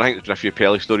players on. I think there's been a few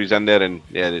Pelly stories in there, and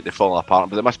yeah, they fall apart.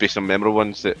 But there must be some memorable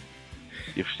ones that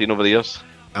you've seen over the years.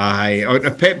 Aye,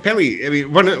 Pelly. I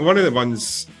mean, one of the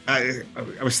ones I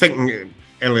was thinking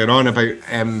earlier on about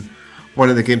one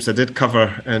of the games I did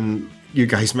cover, and you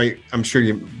guys I'm sure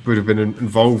you would have been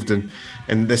involved in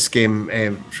this game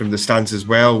from the stands as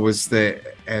well, was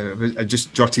I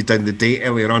just jotted down the date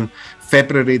earlier on,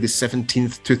 February the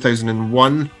 17th,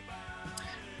 2001.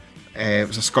 It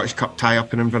was a Scottish Cup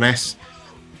tie-up in Inverness.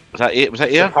 Was that it? Was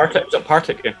that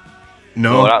Partick? Yeah.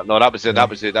 No, that was it.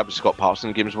 That was Scott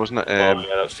Parson games, wasn't it? Yeah,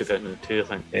 that was 2002, I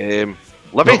think.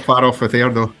 Livy? Not far off with there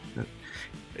though.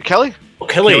 Kelly,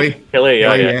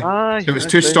 yeah. Aye, so it was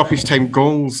two stoppage time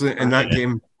goals in that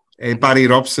game. Barry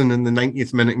Robson in the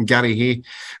 90th minute and Gary Hay.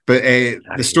 But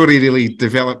the story really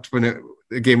developed when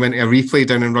the game went to a replay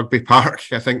down in Rugby Park.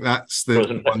 I think that's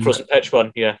the frozen pitch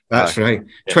one, yeah. That's right.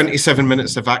 Yeah. 27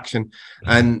 minutes of action.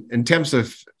 And in terms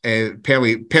of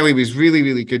Pelly was really,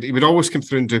 really good. He would always come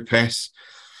through and do press,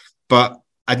 but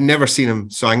I'd never seen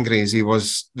him so angry as he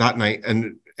was that night.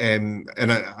 And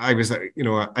I was like,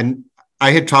 and I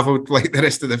had travelled like the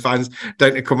rest of the fans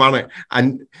down to Kilmarnock,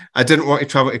 and I didn't want to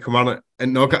travel to Kilmarnock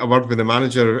and not get a word with the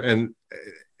manager. And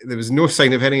there was no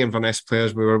sign of any Inverness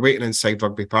players. We were waiting inside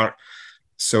Rugby Park,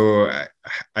 so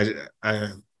I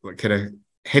kind of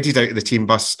headed out of the team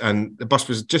bus, and the bus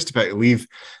was just about to leave.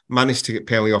 Managed to get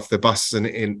Pelly off the bus, and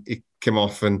he came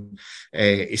off, and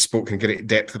he spoke in great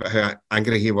depth about how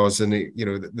angry he was, and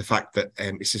the fact that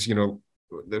he says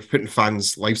they're putting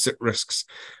fans' lives at risks.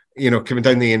 Coming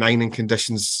down the A9 in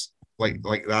conditions like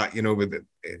that,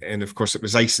 and of course it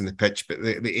was ice in the pitch, but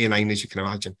the A9, as you can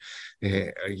imagine,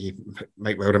 you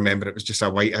might well remember, it was just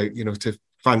a whiteout. To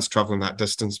fans travelling that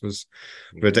distance was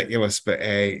ridiculous. But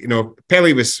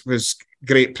Pelly was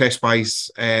great press wise.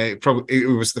 Probably it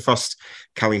was the first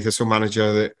Cally Thistle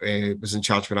manager that was in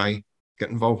charge when I got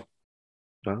involved.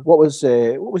 What was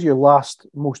your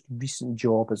most recent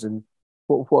job? As in,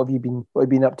 what have you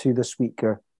been up to this week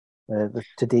or?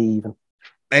 Today even?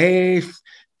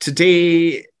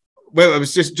 Today, well, I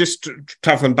was just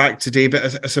travelling back today,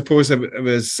 but I suppose I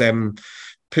was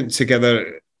putting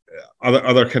together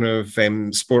other kind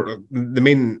of sport. The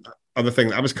main other thing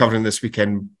that I was covering this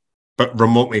weekend, but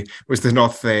remotely, was the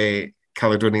North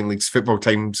Caledonian League's Football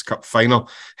Times Cup final,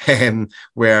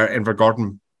 where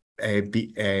Invergordon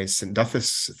beat St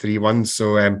Duthas 3-1.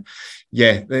 So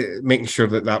making sure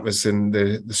that was in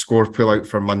the score pull out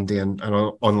for Monday and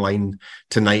online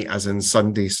tonight as in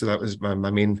Sunday. So that was my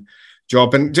main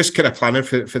job, and just kind of planning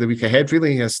for the week ahead,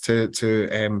 really, as to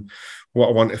what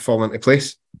I want to fall into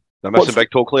place. They're missing Big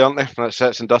Tokely, aren't they? That's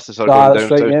it, St Duthas are going down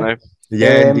south now.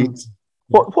 Yeah, indeed.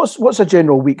 What's a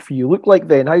general week for you look like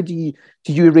then? How do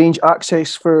you arrange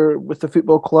access with the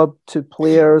football club to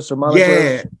players or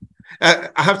managers? Yeah,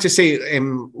 I have to say,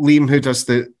 Liam, who does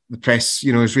the press,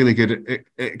 is really good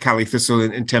at Cali Thistle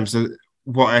in terms of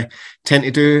what I tend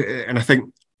to do, and I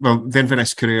think, well, the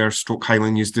Inverness Courier /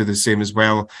 Highland News do the same as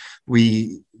well.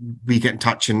 We get in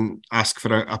touch and ask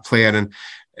for a player, and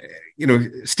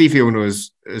Stevie will know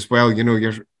as well.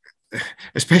 You're,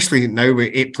 especially now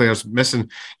with 8 players missing,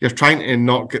 you're trying to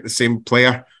not get the same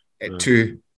player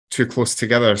too close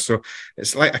together. So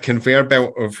it's like a conveyor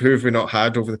belt of who have we not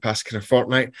had over the past kind of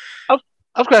fortnight.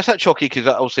 I've got to ask that, Chalky, because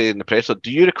I'll say in the press,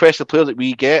 do you request the player that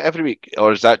we get every week,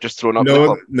 or is that just thrown up?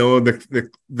 No,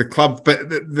 the club, but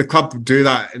the club do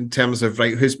that in terms of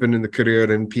who's been in the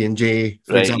Courier and P&J,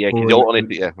 for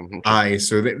example. Aye,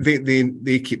 so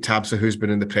they keep tabs of who's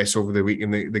been in the press over the week,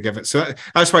 and they give it. So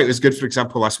that's why it was good, for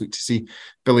example, last week to see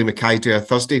Billy Mackay do a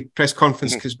Thursday press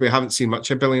conference, because we haven't seen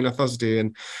much of Billy on a Thursday,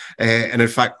 and in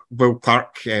fact, Will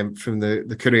Clark from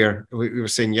the Courier, we were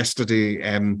saying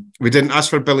yesterday, we didn't ask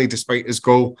for Billy despite his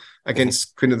goal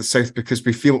against Queen of the South, because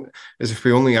we feel as if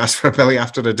we only asked for Billy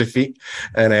after a defeat.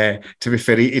 And to be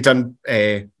fair, he done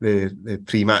the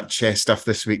pre-match stuff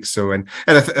this week. So and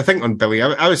I think on Billy,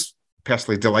 I was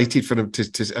personally delighted for him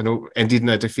to I know ended in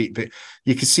a defeat, but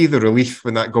you could see the relief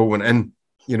when that goal went in.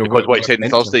 Because what he said on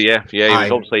Thursday, he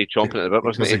was obviously chomping at the bit,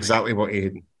 wasn't he? That's exactly what he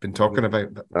had been talking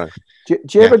about. But, do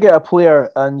you ever get a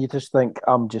player and you just think,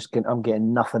 I'm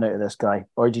getting nothing out of this guy,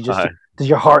 or do you just does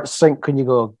your heart sink when you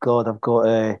go, oh, God, I'm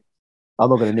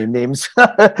not going to name names.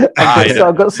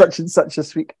 I've got such and such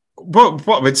this week. What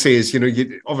I would say is,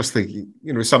 obviously,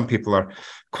 some people are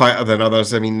quieter than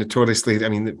others. I mean, notoriously,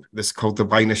 this is called the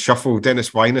Wyness Shuffle. Dennis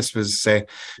Wyness was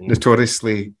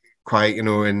notoriously quiet,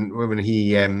 and when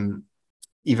he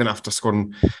even after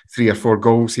scoring 3 or 4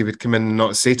 goals, he would come in and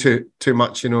not say too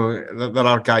much. There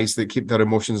are guys that keep their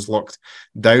emotions locked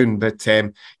down, but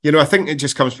I think it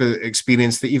just comes with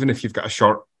experience that even if you've got a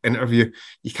short interview,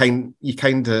 you kind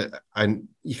of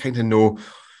know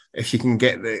if you can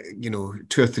get the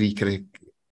 2 or 3 kind of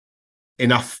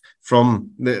enough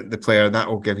from the player, that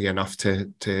will give you enough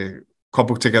to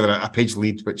cobble together a page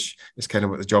lead, which is kind of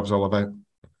what the job's all about.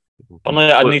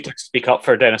 Only I need to speak up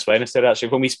for Dennis Wyness there. Actually,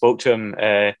 when we spoke to him,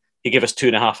 he gave us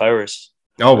 2.5 hours.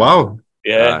 Oh wow!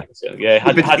 Yeah.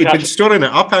 He'd been storing it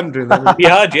up, Andrew. He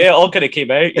had, all kind of came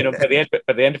out.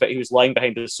 By the end of it, he was lying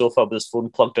behind his sofa with his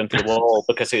phone plugged into the wall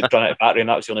because he had run out of battery, and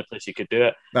that was the only place he could do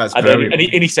it. That's brilliant.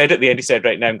 And he said at the end, he said,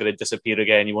 "Right now, I'm going to disappear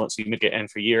again. You won't see me get in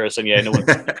for years." And no one.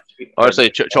 Honestly,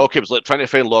 Chalky was trying to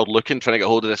find Lord Lucan, trying to get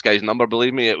hold of this guy's number.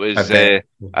 Believe me, it was a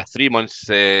 3 months.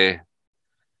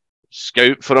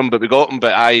 Scout for him, but we got him.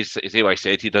 But as I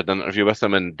said, he did an interview with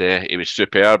him, and he was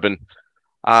superb. And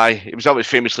he was always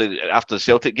famously after the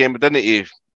Celtic game, but didn't he?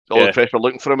 All the press were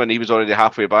looking for him, and he was already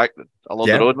halfway back along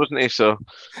the road, wasn't he? So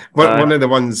one of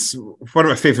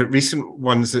my favourite recent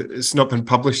ones that's not been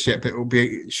published yet, but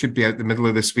should be out the middle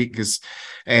of this week, is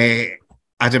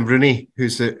Adam Rooney,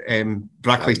 who's at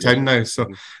Brackley Town now. So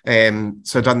I've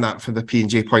done that from the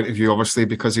P&J point of view, obviously,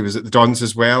 because he was at the Dons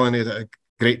as well, and he had a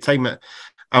great time at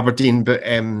Aberdeen, but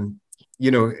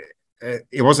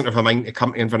he wasn't of a mind to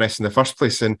come to Inverness in the first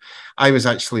place, and I was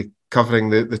actually covering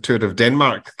the tour of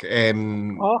Denmark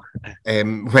when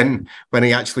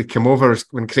he actually came over,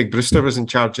 when Craig Brewster was in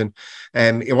charge,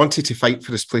 and he wanted to fight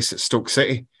for his place at Stoke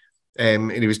City,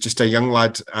 and he was just a young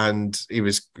lad, and he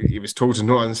was told in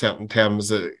no uncertain terms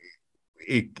that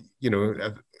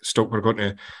Stoke were going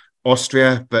to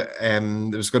Austria, but there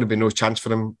was going to be no chance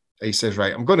for him. He says,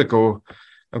 right, I'm going to go,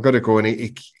 and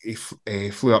he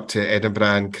flew up to Edinburgh,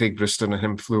 and Craig Brewster and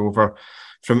him flew over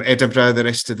from Edinburgh. The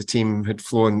rest of the team had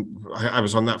flown. I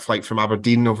was on that flight from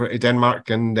Aberdeen over to Denmark,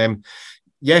 and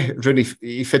Rooney,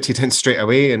 he fitted in straight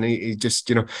away, and he just,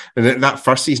 and that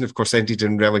first season, of course, ended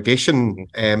in relegation.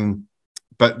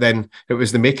 But then it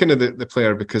was the making of the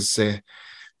player, because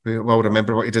we all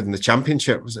remember what he did in the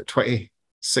Championship. Was it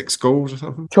 26 goals or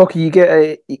something? Chalky, you get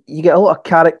a lot of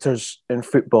characters in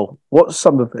football. What's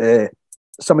some of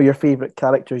your favourite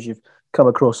characters you've come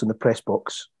across in the press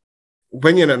box?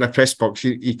 When you're in a press box,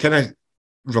 you kind of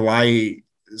rely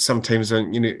sometimes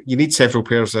you need several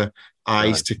pairs of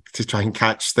eyes to try and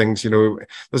catch things.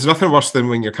 There's nothing worse than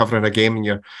when you're covering a game and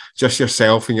you're just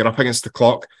yourself and you're up against the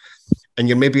clock and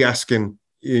you're maybe asking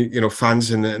fans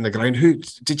in the ground, who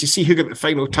did you see who got the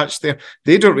final touch there?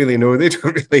 They don't really know, they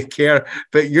don't really care,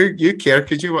 but you care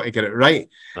because you want to get it right.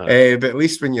 But at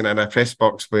least when you're in a press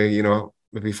box where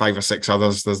maybe 5 or 6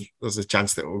 others, there's a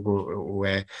chance that it will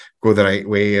go the right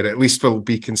way, or at least we'll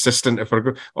be consistent. If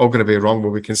we're all going to be wrong,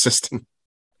 we'll be consistent.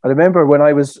 I remember when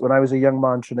I was a young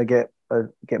man trying to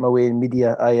get my way in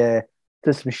media, I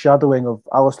did some shadowing of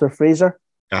Alistair Fraser.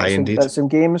 Indeed. At some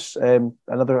games.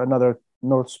 Another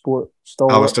North Sport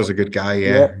stalwart. Alistair's a good guy,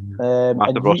 yeah.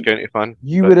 Massive Ross County fan.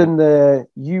 You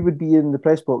would be in the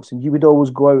press box, and you would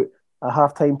always go out at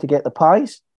half time to get the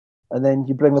pies, and then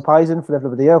you bring the pies in for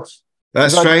everybody else.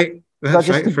 That's right. That's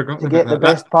right. I forgot to get the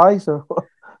best pies. Or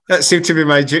that seemed to be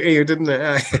my duty, didn't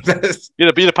it?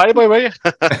 You'd be the pie boy, were you?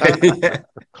 Yeah.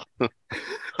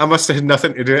 I must have had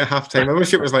nothing to do at half time. I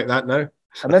wish it was like that now.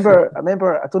 I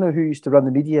remember. I don't know who used to run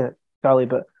the media, Charlie,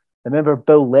 but I remember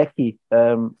Bill Leckie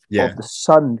of the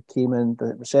Sun came in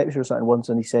the reception or something once,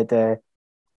 and he said to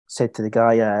the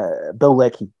guy, Bill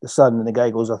Leckie, the Sun, and the guy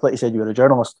goes, "I thought you said you were a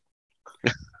journalist."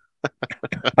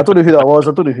 I don't know who that was.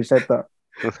 I don't know who said that.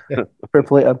 Fair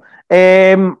play to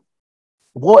him.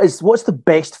 What's the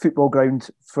best football ground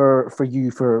for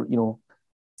you for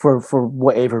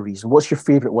whatever reason? What's your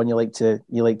favourite one you like to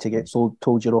get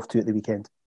told you're off to at the weekend?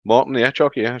 Morton, yeah,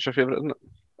 Chalky, yeah, that's your favourite, isn't it?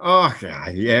 Oh,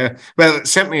 yeah. Well,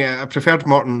 certainly I preferred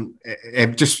Morton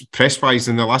just press-wise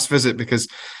in the last visit, because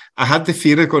I had the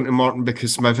fear of going to Morton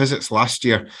because my visits last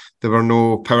year, there were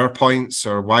no PowerPoints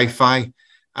or Wi-Fi.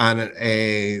 And,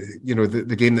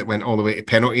 the game that went all the way to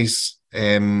penalties,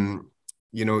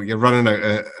 you're running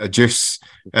out of juice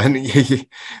and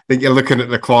you're looking at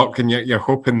the clock and you're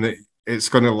hoping that it's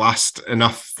going to last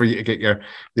enough for you to get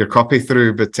your copy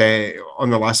through. But on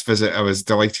the last visit, I was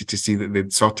delighted to see that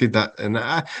they'd sorted that. And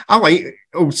I like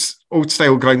old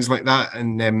style grounds like that.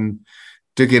 And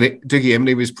Dougie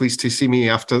Emery was pleased to see me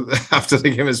after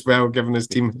the game as well, given his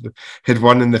team had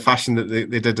won in the fashion that they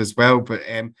did as well. But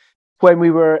when we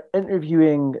were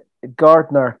interviewing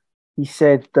Gardiner, he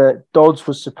said that Dodds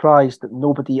was surprised that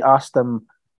nobody asked him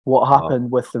what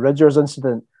happened with the Ridgers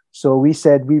incident. So we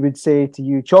said we would say to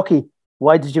you, Chalky,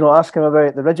 why did you not ask him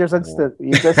about the Ridgers incident?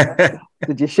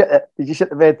 Did you shit it? Did you shit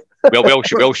the bed? we all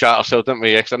shat ourselves, didn't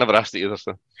we? Because I never asked it either.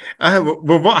 So.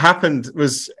 Well, what happened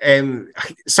was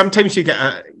sometimes you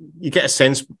get a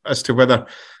sense as to whether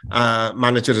a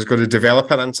manager is going to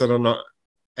develop an answer or not.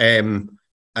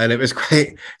 And it was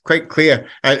quite clear.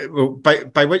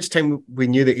 By which time we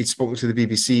knew that he'd spoken to the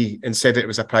BBC and said it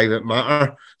was a private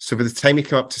matter. So by the time he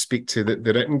came up to speak to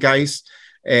the written guys,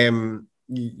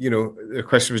 the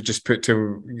question was just put to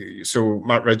him, so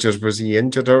Mark Ridgers, was he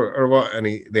injured or what? And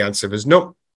the answer was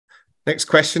no. Next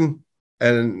question.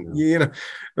 And,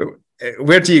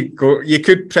 where do you go? You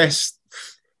could press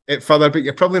it further, but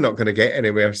you're probably not going to get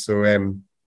anywhere. So,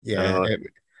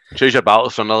 choose your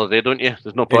battles for another day, don't you?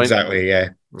 There's no point. Exactly,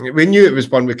 yeah. We knew it was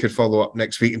one we could follow up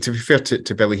next week. And to be fair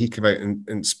to Billy, he came out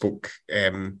and spoke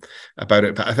about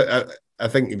it. But I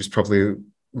think he was probably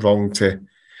wrong to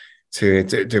do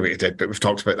what he did. But we've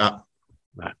talked about that.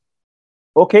 Right.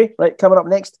 Okay, right. Coming up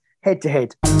next, head to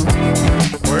head.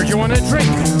 Where'd you want to drink?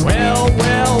 Well,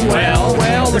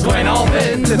 the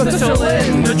Glenalpin, the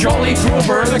Stirling, the Jolly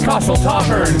Trover, the Castle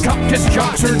Tavern, Cupkiss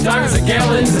Joxer, Diners and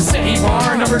Gallons, the City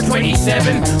Bar, number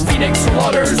 27, Phoenix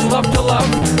Slaughters, Love to Love,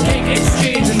 Cake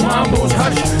Exchange and Mambo's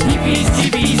Hutch, EPs,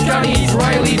 GBs, Gunnies,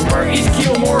 Riley's, Berkey's,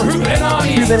 Keelmore, Hoot and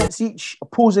Annie's. 2 minutes each,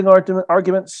 opposing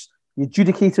arguments, the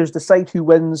adjudicators decide who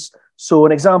wins. So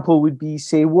an example would be,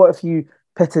 say, what if you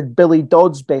pitted Billy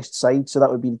Dodd's best side, so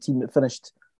that would be the team that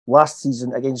finished last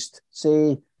season, against,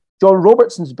 say, John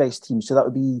Robertson's best team, so that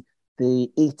would be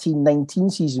the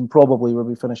 18-19 season probably, where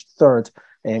we finished third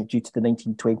due to the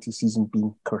 1920 season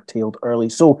being curtailed early.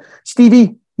 So,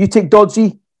 Stevie, you take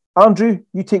Doddsy, Andrew,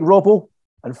 you take Robbo,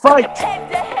 and fight!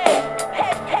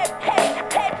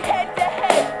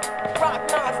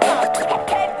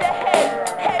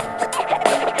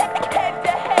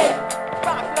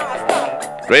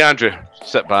 Right, Andrew,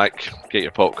 sit back, get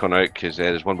your popcorn out, because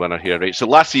there's one winner here. Right, so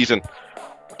last season,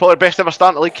 probably best ever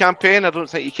start in the league campaign. I don't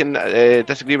think you can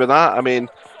disagree with that. I mean,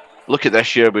 look at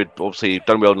this year, we'd obviously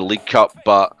done well in the League Cup,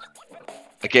 but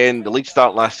again, the league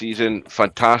start last season,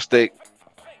 fantastic,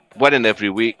 winning every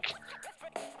week,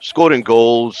 scoring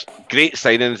goals, great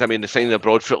signings. I mean, the signing of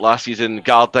Broadfoot last season,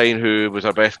 Gardiner, who was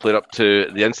our best player up to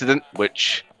the incident,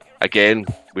 which, again,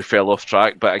 we fell off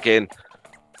track, but again,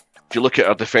 if you look at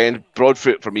our defence,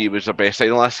 Broadfoot for me was our best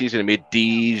signing last season. He made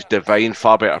D's, Devine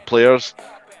far better players.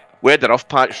 we had a rough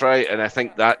patch, right? And I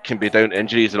think that can be down to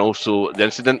injuries and also the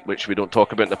incident, which we don't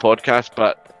talk about in the podcast.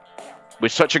 But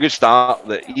with such a good start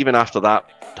that even after that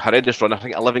horrendous run, I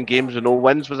think 11 games with no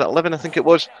wins, was it 11? I think it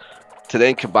was, to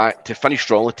then come back to finish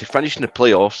strongly, to finish in the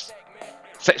playoffs,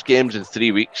 6 games in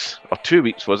 3 weeks, or 2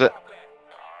 weeks, was it?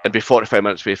 And be 45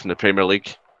 minutes away from the Premier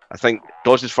League. I think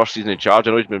Dodds' first season in charge.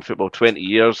 I know he's been in football 20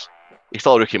 years. He's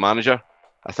still a rookie manager.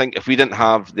 I think if we didn't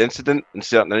have the incident and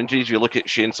certain injuries, you look at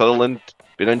Shane Sutherland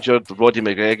being injured, Roddy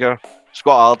McGregor,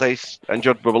 Scott Allardyce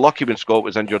injured. We were lucky when Scott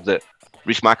was injured that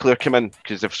Rhys McAleer came in,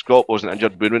 because if Scott wasn't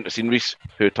injured, we wouldn't have seen Rhys,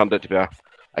 who turned out to be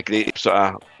a great sort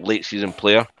of late season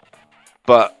player.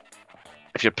 But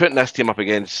if you're putting this team up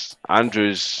against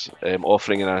Andrew's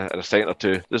offering in a second or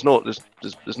two, there's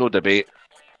no debate.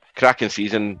 Cracking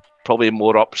season, probably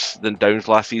more ups than downs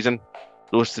last season.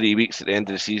 Those 3 weeks at the end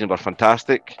of the season were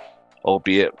fantastic,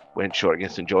 albeit went short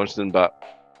against St Johnstone. But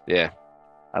yeah,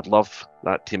 I'd love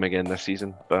that team again this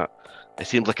season. But it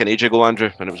seems like an age ago, Andrew,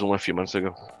 and it was only a few months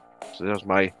ago. So there's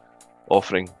my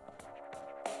offering.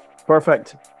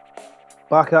 Perfect.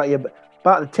 Back at you.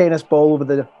 Back the tennis ball over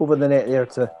the net there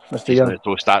to Mr. Young.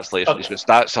 Throw stats later. He's got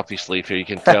stats up his sleeve here, you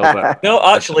can tell. But no,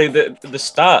 actually, the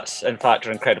stats, in fact,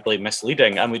 are incredibly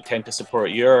misleading, and we tend to support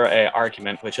your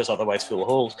argument, which is otherwise full of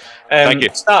holes. Thank you.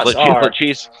 The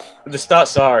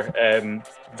stats are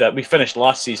that we finished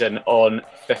last season on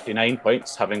 59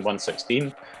 points, having won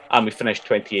 16, and we finished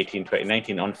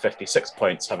 2018-2019 on 56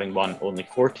 points, having won only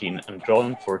 14 and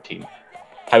drawn 14.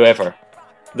 However,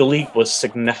 the league was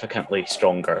significantly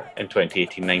stronger in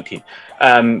 2018-19.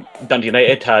 Dundee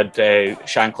United had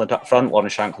Shankland up front,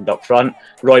 Lawrence Shankland up front.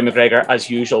 Roy McGregor, as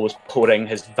usual, was pouring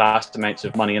his vast amounts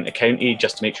of money into County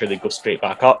just to make sure they go straight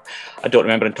back up. I don't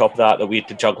remember on top of that we had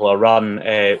to juggle a run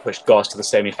which got us to the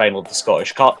semi-final of the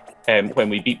Scottish Cup, when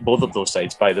we beat both of those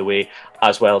sides, by the way,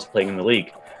 as well as playing in the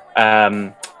league.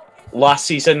 Last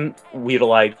season, we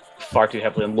relied far too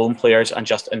heavily on lone players and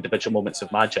just individual moments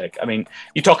of magic. I mean,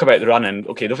 you talk about the run, and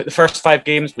okay, the first 5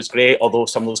 games was great, although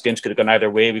some of those games could have gone either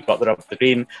way. We got there up the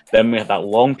green, then we had that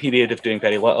long period of doing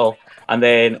very little, and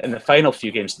then in the final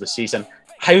few games of the season,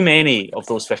 how many of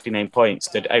those 59 points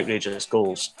did outrageous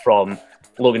goals from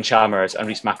Logan Chalmers and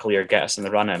Rhys McAleer get us in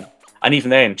the run-in? And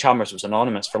even then, Chalmers was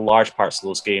anonymous for large parts of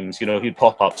those games. You know, he'd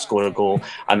pop up, score a goal,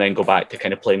 and then go back to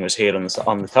kind of playing with his hair on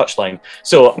the touchline.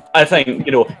 So I think,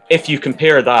 you know, if you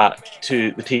compare that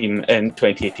to the team in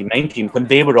 2018-19, when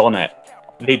they were on it,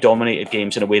 they dominated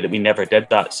games in a way that we never did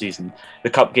that season. The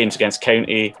cup games against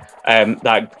County,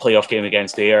 that playoff game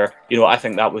against Ayr, you know, I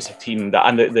think that was a team that,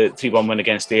 and the 3-1 win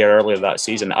against Ayr earlier that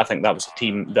season, I think that was a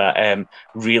team that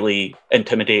really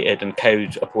intimidated and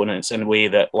cowed opponents in a way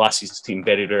that last season's team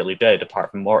very rarely did, apart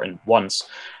from Morton once.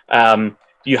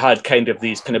 You had kind of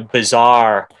these kind of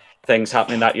bizarre things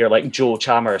happening that year, like Joe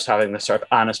Chalmers having this sort of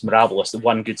annus mirabilis, the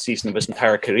one good season of his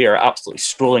entire career, absolutely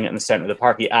strolling it in the centre of the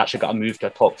park. He actually got a move to a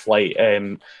top flight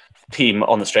team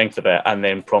on the strength of it, and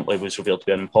then promptly was revealed to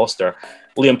be an imposter.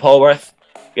 Liam Polworth,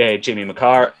 Jamie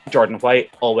McCart, Jordan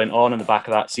White all went on in the back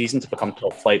of that season to become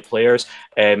top flight players.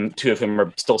 2 of them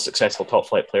are still successful top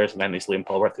flight players, and then there's Liam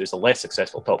Polworth, who's a less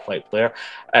successful top flight player.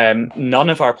 None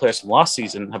of our players from last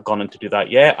season have gone on to do that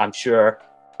yet. I'm sure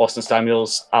Austin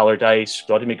Samuels, Allardyce,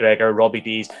 Roddy McGregor, Robbie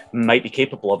Dees might be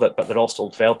capable of it, but they're all still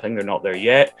developing. They're not there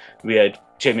yet. We had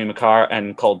Jamie McCart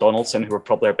and Col Donaldson, who were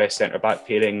probably our best centre-back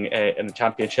pairing in the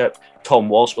Championship. Tom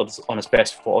Walsh was on his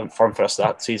best form for us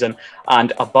that season.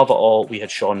 And above it all, we had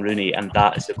Sean Rooney, and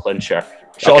that is the clincher.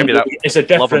 Sean Rooney is a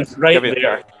difference right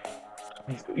there.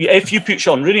 If you put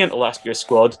Sean Rooney into last year's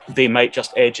squad, they might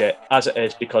just edge it as it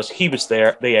is, because he was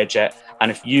there, they edge it. And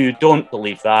if you don't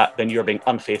believe that, then you're being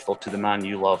unfaithful to the man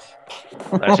you love.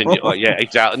 Yeah,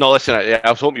 exactly. No, listen, I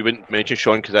was hoping you wouldn't mention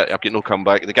Sean, because I've got no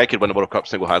comeback. The guy could win the World Cup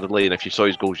single-handedly, and if you saw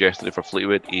his goals yesterday for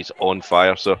Fleetwood, he's on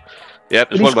fire. So, yeah,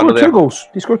 there's one winner there.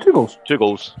 He scored 2 goals. 2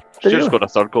 goals. Should have scored a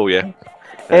 3rd goal, yeah.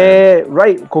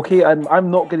 Right, okay, and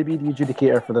I'm not going to be the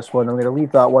adjudicator for this one. I'm going to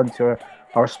leave that one to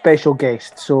our special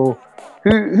guest. So,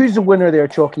 who's the winner there,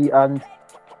 Chalky? And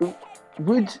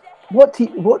what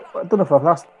team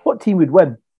would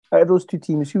win out of those 2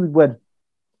 teams? Who would win?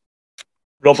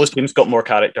 Robbo's team's got more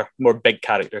character, more big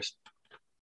characters.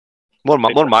 More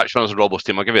match runners than Robbo's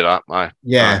team. I'll give you that. Aye.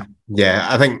 Yeah.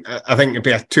 I think it'd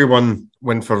be a 2-1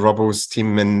 win for Robbo's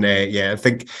team, and I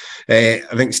think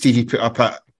Stevie put up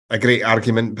a great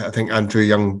argument, but I think Andrew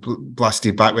Young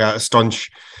blasted back with a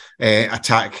staunch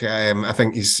attack. I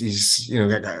think he's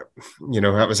that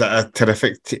was a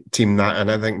terrific team, that,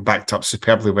 and I think backed up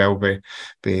superbly well by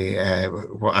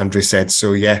what Andrew said.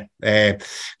 So yeah,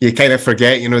 you kind of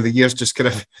forget, the years just kind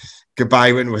of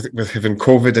goodbye with having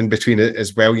COVID in between it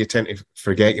as well. You tend to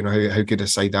forget, how good a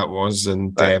side that was.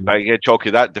 And yeah,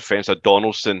 Chalky, that defence of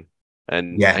Donaldson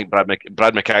and Yeah. I think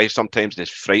Brad Mackay sometimes is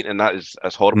frightening.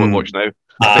 That's horrible to watch now.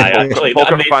 Actually,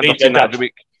 Poker fans have seen that every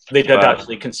week. They did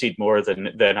actually concede more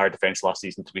than our defence last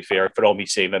season, to be fair, for all me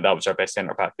saying that was our best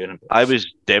centre back. I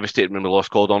was devastated when we lost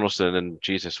Cole Donaldson, and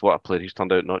Jesus, what a player he's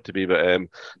turned out not to be. But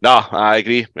I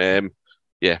agree.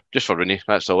 Yeah, just for Rooney.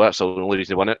 That's all. That's the only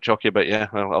reason they won it, Chalky. But yeah,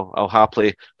 I'll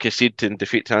happily concede and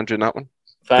defeat to Andrew in that one.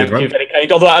 Thank you, very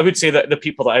kind. Although I would say that the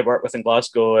people that I work with in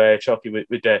Glasgow, Chalky, would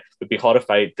be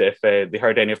horrified if they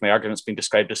heard any of my arguments being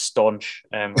described as staunch.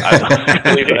 I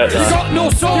believe it at that. Got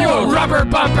no soul, rubber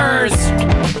bumpers.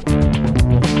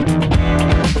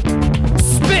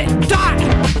 Spit that.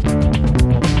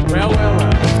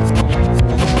 Well.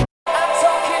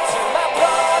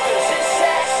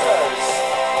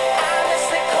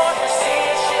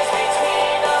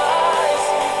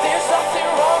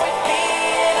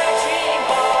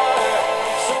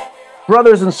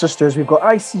 Brothers and sisters, we've got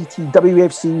ICT,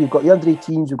 WFC, we've got the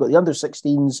under-18s, we've got the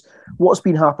under-16s. What's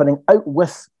been happening out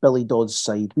with Billy Dodd's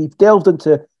side? We've delved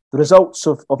into the results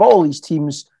of all these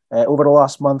teams over the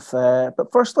last month. But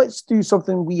first, let's do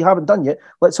something we haven't done yet.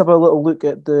 Let's have a little look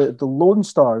at the Lone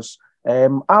Stars.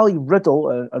 Ali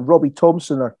Riddle and Robbie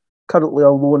Thompson are currently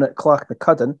on loan at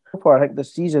Clach-na-Cudden. So far, I think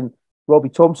this season, Robbie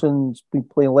Thompson's been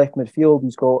playing left midfield.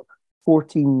 He's got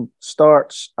 14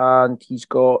 starts and he's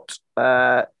got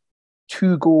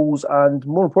 2 goals, and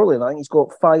more importantly, I think he's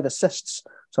got 5 assists.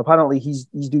 So apparently he's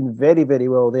doing very, very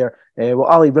well there.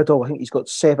 Ali Riddle, I think he's got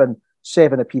seven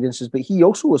appearances, but he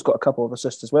also has got a couple of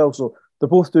assists as well. So they're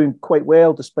both doing quite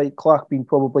well, despite Clach being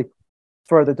probably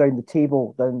further down the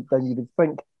table than you would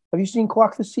think. Have you seen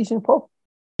Clach this season, Paul?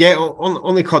 Yeah,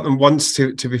 only caught them once,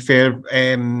 to be fair,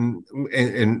 in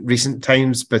recent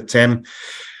times, but.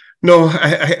 No,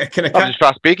 I kind of. That was a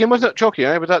Strathspey game, wasn't it, Chalky?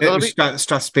 Was that the other week?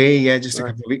 Strathspey, yeah, just a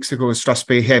couple of weeks ago.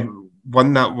 Strathspey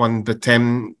won that one, but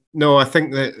no, I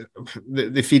think that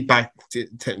the feedback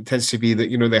tends to be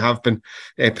that they have been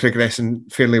progressing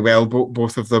fairly well,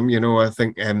 both of them. I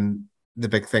think the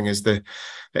big thing is the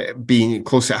being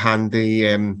close at hand.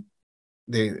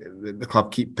 The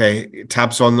club keep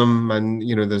tabs on them, and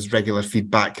there's regular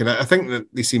feedback, and I think that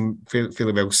they seem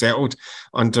fairly well settled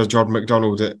under Jordan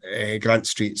McDonald at Grant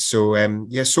Street. So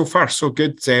so far so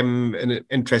good, and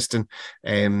interesting.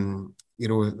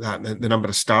 That the number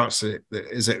of starts,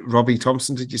 is it Robbie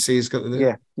Thompson? Did you say he's got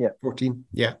the 14?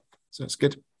 Yeah, so it's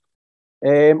good.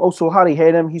 Also Harry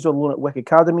Henham, he's on loan at Wick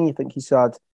Academy. I think he's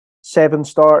had 7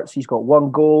 starts. He's got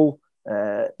 1 goal.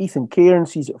 Ethan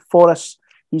Cairns, he's at Forest.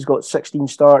 He's got 16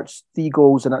 starts, 3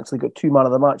 goals, and actually got 2 man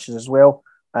of the matches as well.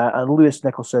 And Lewis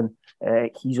Nicholson,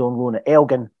 he's on loan at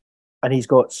Elgin, and he's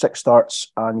got 6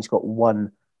 starts and he's got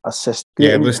 1 assist.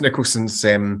 Yeah, Lewis Nicholson's,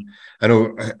 I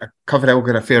know I covered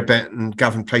Elgin a fair bit, and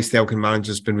Gavin Price, the Elgin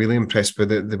manager, has been really impressed with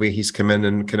the way he's come in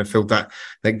and kind of filled that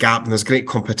gap. And there's great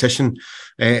competition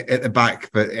at the back,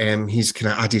 but he's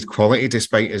kind of added quality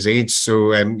despite his age.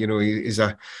 So, he's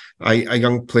a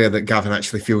young player that Gavin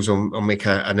actually feels will make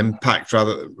an impact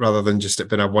rather than just it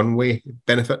being a one-way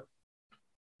benefit.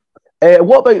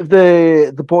 What about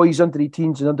the boys under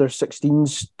 18s and under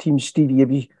 16s teams, Stevie?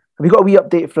 Have you got a wee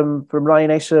update from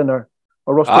Ryan Essen or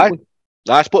Ross Copley?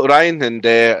 I spoke to Ryan, and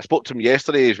I spoke to him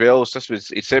yesterday as well. So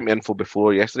he sent me info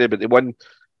before yesterday, but they won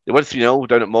 3-0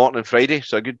 down at Morton on Friday,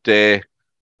 so a good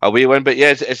away win. But yeah,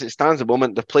 as it stands at the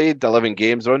moment, they've played 11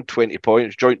 games, they're on 20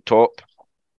 points, joint top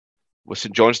with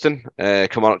St Johnstone.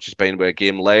 Come just behind by a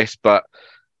game less, but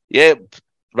yeah,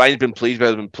 Ryan's been pleased with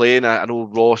how they've been playing. I know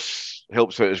Ross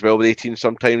helps out as well with 18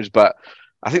 sometimes, but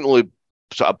I think the only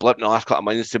sort of blip in the last couple of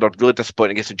months, they were really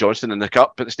disappointing against St Johnstone in the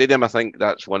cup at the stadium. I think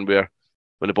that's one where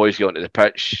when the boys get onto the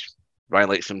pitch, Ryan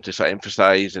likes them to sort of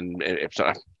emphasise and sort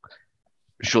of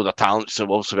show their talents. So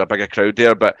also be a bigger crowd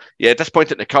there. But yeah,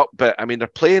 disappointed in the cup. But I mean, they're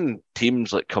playing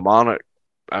teams like Kilmarnock.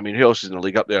 I mean, who else is in the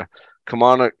league up there?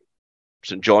 Kilmarnock,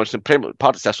 St Johnstone,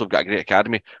 Partick Thistle have got a great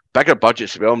academy, bigger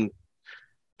budgets as well. And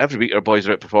every week our boys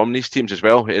are outperforming these teams as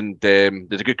well. And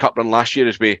there's a good cup run last year,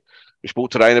 as we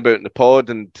spoke to Ryan about in the pod.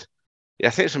 And yeah, I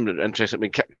think it's something interesting. I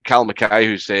mean, Cal Mackay,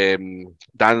 who's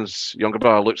Dan's younger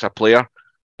brother, looks a player.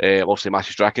 Obviously,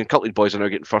 Matthew Strachan. A couple of boys are now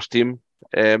getting first team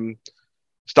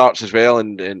starts as well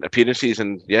and appearances.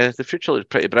 And yeah, the future is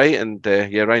pretty bright. And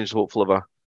Ryan's hopeful of a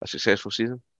successful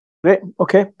season. Great.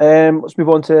 Okay. Let's move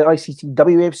on to ICT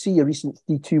WFC, a recent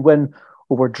 3-2 win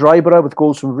over Dryborough with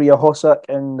goals from Ria Hossack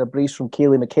and a brace from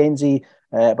Kayleigh McKenzie.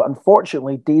 But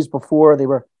unfortunately, days before, they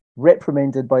were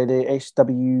reprimanded by the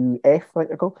SWF, I think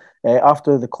they're called,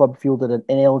 after the club fielded an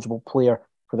ineligible player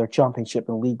for their Championship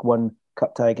and League One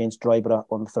cup tie against Dryborough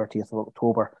on the 30th of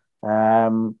October.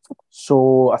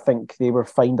 So I think they were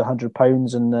fined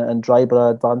 £100 and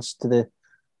Dryborough advanced to the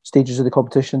stages of the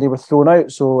competition. They were thrown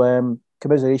out, so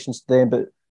commiserations to them. But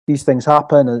these things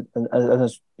happen, and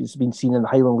it's been seen in the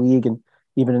Highland League and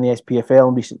even in the SPFL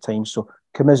in recent times. So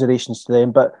commiserations to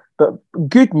them. But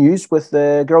good news with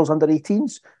the girls under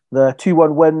 18s. The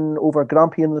 2-1 win over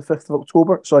Grampian on the 5th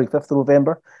of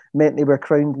November, meant they were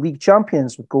crowned league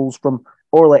champions with goals from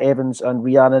Orla Evans and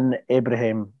Rhiannon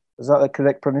Ibrahim. Is that the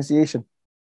correct pronunciation?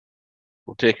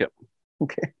 We'll take it.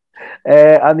 Okay.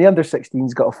 And the under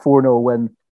 16s got a 4-0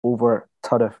 win over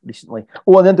Turriff recently.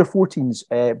 Oh, and the under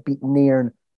 14s beat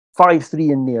Nairn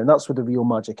 5-3 in Nairn. That's where the real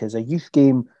magic is. A youth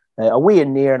game away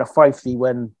in Nairn, a 5-3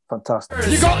 win. Fantastic.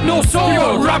 You got no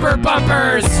soul, rubber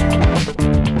bumpers!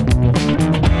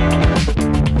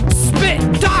 Spit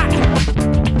that!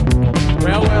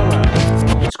 Well.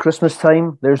 It's Christmas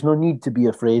time. There's no need to be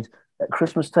afraid. At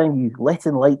Christmas time, you let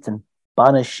in light and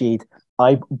banish shade.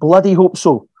 I bloody hope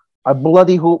so. I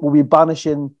bloody hope we'll be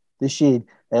banishing the shade.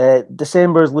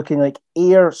 December is looking like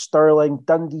Ayr, Stirling,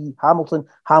 Dundee,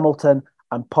 Hamilton,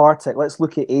 and Partick. Let's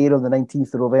look at Ayr on the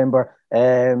 19th of November.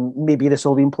 Maybe this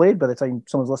will be played by the time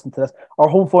someone's listening to this. Our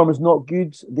home form is not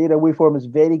good. Their away form is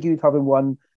very good, having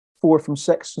won 4 from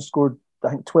 6 and scored, I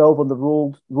think, 12 on the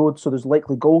road. So there's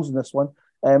likely goals in this one.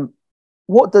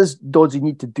 What does Doddsy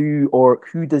need to do, or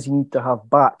who does he need to have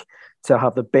back to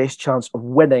have the best chance of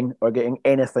winning or getting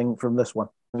anything from this one?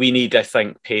 We need, I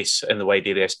think, pace in the wide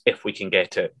areas if we can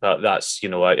get it. But that's,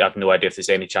 I have no idea if there's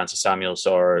any chance of Samuels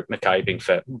or Mackay being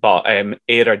fit. But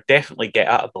Ayr are definitely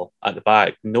get-at-able at the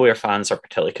back. No Ayr fans are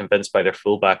particularly convinced by their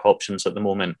full-back options at the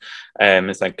moment.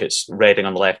 I think it's Reading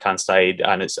on the left-hand side,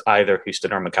 and it's either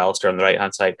Houston or McAllister on the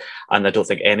right-hand side. And I don't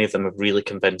think any of them have really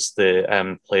convinced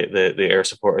the Ayr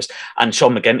supporters. And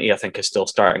Sean McGinty, I think, is still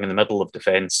starting in the middle of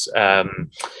defence.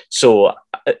 So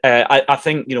I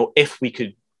think, if we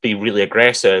could be really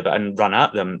aggressive and run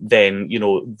at them, then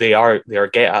they are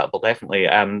get-at-able, definitely.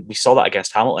 We saw that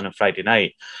against Hamilton on Friday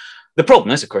night. The problem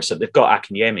is, of course, that they've got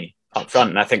Akinyemi up front,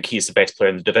 and I think he's the best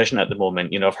player in the division at the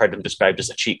moment. I've heard him described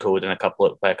as a cheat code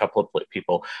by a couple of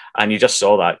people, and you just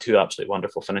saw that 2 absolutely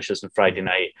wonderful finishes on Friday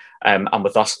night. And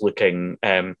with us looking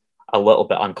a little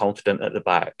bit unconfident at the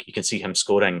back, you can see him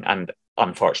scoring, and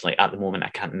unfortunately, at the moment, I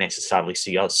can't necessarily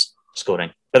see us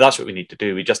scoring. But that's what we need to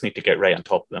do. We just need to get right on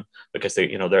top of them, because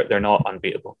they're not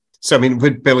unbeatable. So,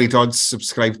 would Billy Dodds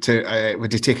subscribe to,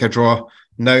 would he take a draw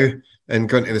now and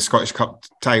go into the Scottish Cup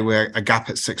tie with a gap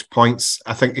at 6 points?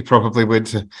 I think he probably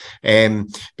would,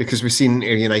 because we've seen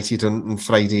Ayr United on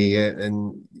Friday,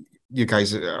 and you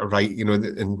guys are right,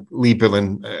 and Lee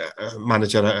Bullen,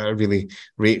 manager, I really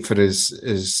rate for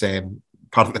his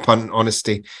pardon the pun,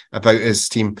 honesty about his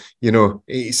team.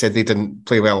 He said they didn't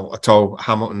play well at all.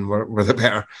 Hamilton were the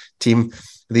better team.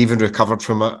 They even recovered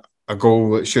from a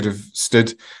goal that should have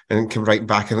stood and came right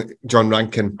back. And John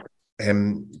Rankin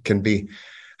can be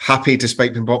happy,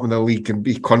 despite being bottom of the league, and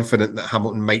be confident that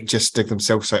Hamilton might just dig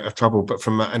themselves out of trouble. But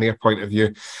from an Ayr point of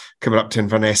view, coming up to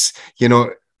Inverness,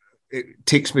 it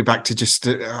takes me back to just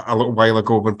a little while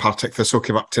ago when Partick Thistle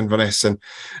came up to Inverness, and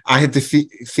I had the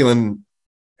feeling,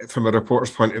 from a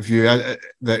reporter's point of view,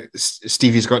 that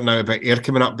Stevie's got now about Ayr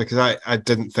coming up, because I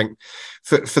didn't think,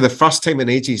 for the first time in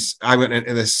ages, I went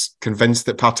into this convinced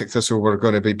that Partick Thistle were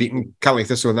going to be beating Cali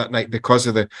Thistle that night because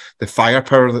of the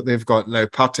firepower that they've got. Now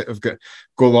Partick have got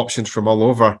goal options from all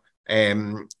over.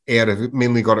 Ayr have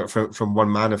mainly got it from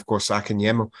one man, of course,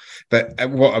 Akinyemi. But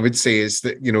what I would say is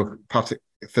that, Partick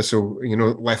Thistle,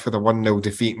 left with a 1-0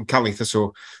 defeat, and Cali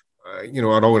Thistle,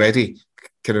 are already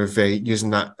kind of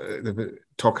using that,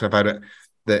 talking about it,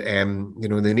 that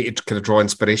they need to kind of draw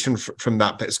inspiration from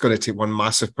that. But it's going to take one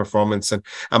massive performance, and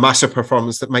a massive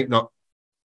performance that might not,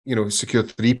 secure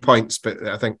 3 points. But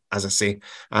I think, as I say,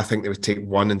 I think they would take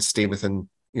one and stay within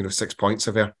 6 points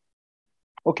of Ayr.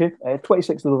 Okay,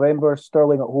 26th of November,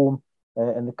 Stirling at home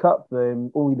in the Cup.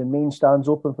 Only the main stands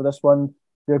open for this one.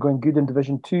 They're going good in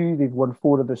Division 2. They've won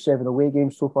 4 of their 7 away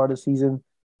games so far this season.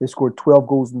 They scored 12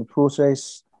 goals in the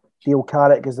process. Dale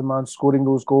Carrick is the man scoring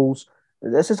those goals.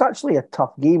 This is actually a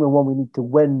tough game, and one we need to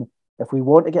win if we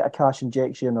want to get a cash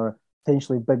injection or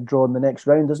potentially big draw in the next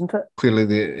round, isn't it? Clearly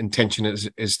the intention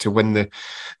is to win the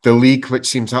league, which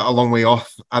seems a long way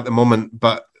off at the moment,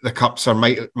 but the cups are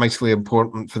mightily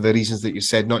important for the reasons that you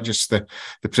said, not just the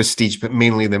prestige, but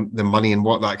mainly the money and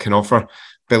what that can offer.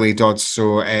 Billy Dodds.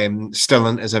 So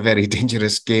Stirling is a very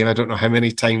dangerous game. I don't know how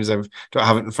many times don't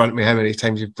have it in front of me how many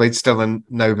times we've played Stirling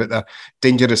now, but they're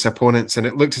dangerous opponents. And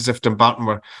it looked as if Dumbarton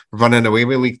were running away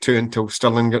with League Two until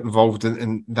Stirling got involved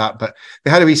in that. But they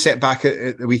had a wee setback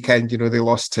at the weekend. They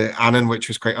lost to Annan, which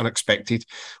was quite unexpected,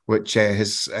 which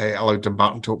has allowed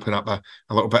Dumbarton to open up a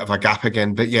little bit of a gap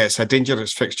again. But yeah, it's a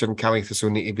dangerous fixture, and Cally Thistle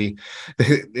need to be.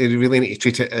 They really need to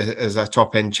treat it as a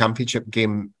top end championship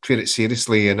game. Treat it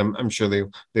seriously, and I'm sure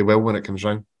they will when it comes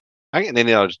round. I think in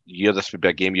any other year this would be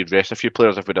a game you'd rest a few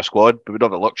players if we had a squad, but we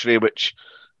don't have the luxury, which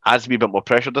adds a wee bit more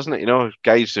pressure, doesn't it?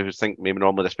 Guys who think maybe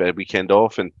normally this would be a weekend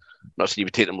off, and not saying you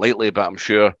would take them lightly, but I'm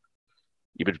sure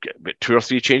you would get 2 or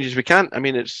 3 changes. We can't. I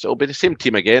mean, it'll be the same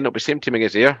team again. It'll be the same team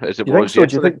against here as it was. Do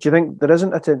you think there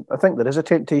isn't I think there is a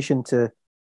temptation to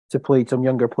play some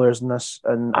younger players in this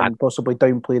and possibly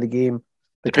downplay the game.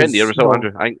 Depends on the result,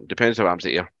 Andrew. I think it depends how happens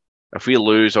at here. If we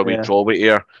lose or we draw with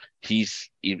here, he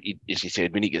as you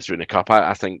said, we need to get through in the cup.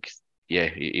 I think,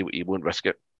 he won't risk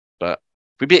it. But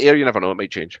if we beat here, you never know, it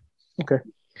might change. Okay.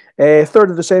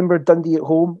 3rd of December, Dundee at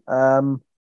home,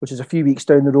 which is a few weeks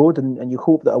down the road, and you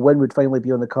hope that a win would finally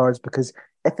be on the cards, because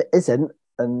if it isn't,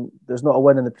 and there's not a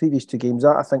win in the previous 2 games,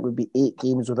 that I think would be 8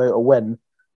 games without a win.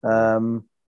 And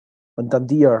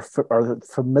Dundee are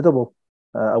formidable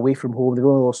away from home. They've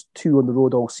only lost 2 on the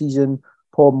road all season.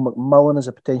 Paul McMullen is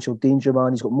a potential danger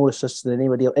man. He's got more assists than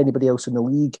anybody else in the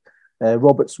league.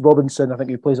 Robinson, I think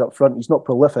he plays up front. He's not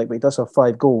prolific, but he does have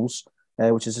 5 goals,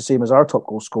 which is the same as our top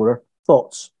goal scorer.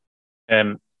 Thoughts?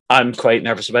 I'm quite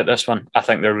nervous about this one. I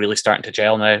think they're really starting to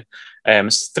gel now.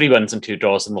 It's 3 wins and 2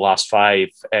 draws in the last 5,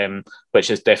 which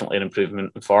is definitely an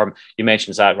improvement in form. You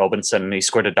mentioned Zach Robinson. He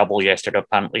scored a double yesterday,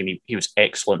 apparently, and he was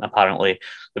excellent, apparently.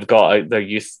 They've got their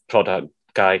youth product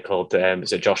guy called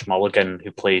is it Josh Mulligan,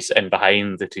 who plays in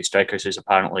behind the 2 strikers, who's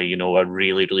apparently a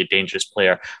really, really dangerous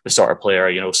player, the sort of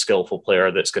player, skillful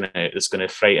player that's gonna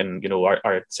frighten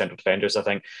our central defenders. I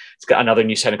think it's got another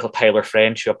new centre called Tyler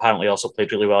French, who apparently also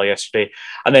played really well yesterday.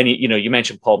 And then you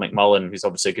mentioned Paul McMullen, who's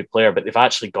obviously a good player, but they've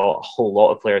actually got a whole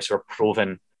lot of players who are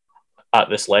proven at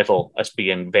this level as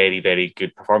being very, very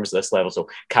good performers at this level. So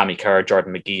Cammy Harper,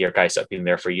 Jordan McGee are guys that have been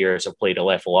there for years, have played a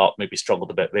level up, maybe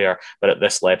struggled a bit there, but at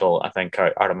this level, I think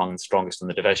are among the strongest in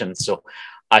the division. So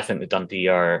I think the Dundee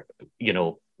are,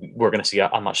 we're going to see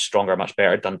a much stronger, much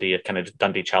better Dundee, kind of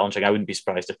Dundee challenging. I wouldn't be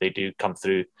surprised if they do come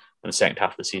through in the second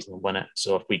half of the season and win it.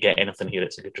 So if we get anything here,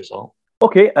 it's a good result.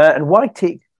 Okay, and why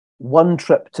take one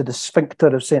trip to the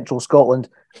sphincter of central Scotland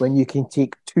when you can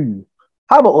take 2?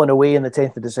 Hamilton away on the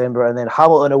 10th of December and then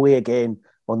Hamilton away again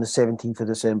on the 17th of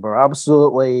December.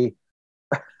 Absolutely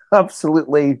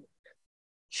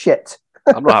shit.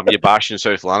 I'm not having you bashing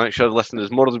South Lanarkshire. Listen,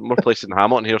 there's more places than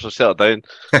Hamilton here, so settle down.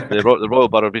 The Royal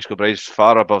Borough of Beesco Bride's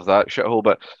far above that shithole,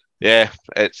 but yeah,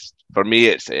 it's for me,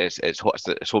 it's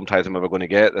home ties I'm ever going to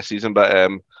get this season. But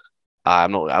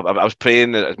I'm not. I was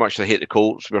praying that as much as I hate the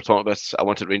Colts, we were talking about, I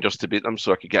wanted Rangers to beat them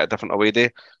so I could get a different away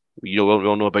day. We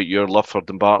all know about your love for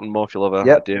Dumbarton, Mo, if you love a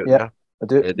day out there. I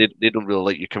do. They don't really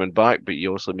like you coming back, but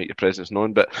you also make your presence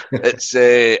known. But it's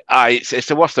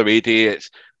the worst away day.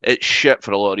 It's shit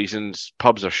for a lot of reasons.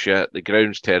 Pubs are shit. The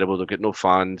ground's terrible. They've got no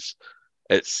fans.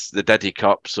 It's the Diddy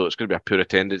Cup, so it's going to be a poor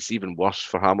attendance. Even worse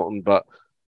for Hamilton. But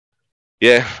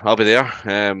yeah, I'll be there.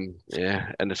 In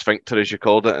the sphincter, as you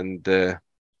called it, and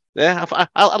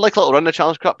I like a little run the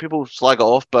Challenge Cup. People slag it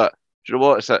off, but do you know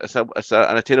what? It's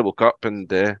an attainable cup,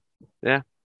 and yeah.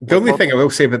 The only thing I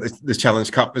will say about the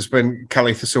Challenge Cup is when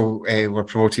Cally Thistle were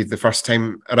promoted the first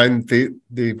time around, they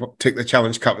took the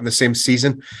Challenge Cup in the same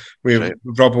season with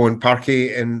Robbo and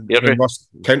Parky, and Ross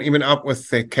County went up with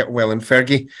Kettlewell and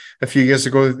Fergie a few years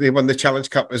ago. They won the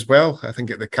Challenge Cup as well, I think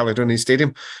at the Caledonian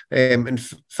Stadium. In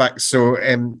fact, so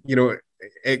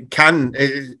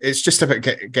it's just about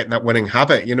getting that winning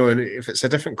habit, and if it's a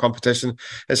different competition,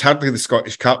 it's hardly the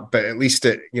Scottish Cup, but at least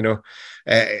it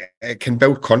can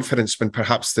build confidence when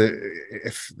perhaps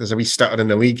if there's a wee stutter in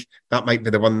the league, that might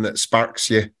be the one that sparks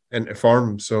you into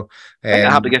form. So I think it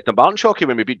happened against Dumbarton, Chalky,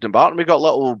 when we beat Dumbarton. We got a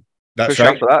little push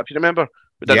after that, if you remember.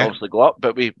 We didn't obviously go up,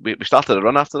 but we started a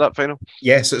run after that final.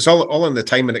 Yes, it's all in the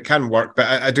time, and it can work, but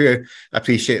I do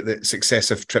appreciate that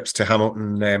successive trips to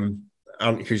Hamilton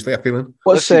aren't hugely appealing.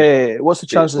 What's the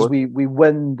chances we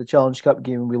win the Challenge Cup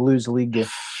game and we lose the league game?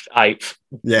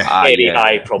 Very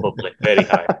high, probably. Very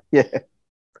high. Yeah.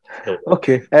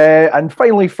 Okay. And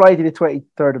finally, Friday the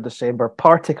 23rd of December,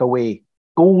 Partick away.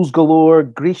 Goals galore,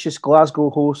 gracious Glasgow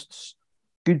hosts,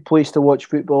 good place to watch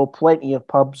football, plenty of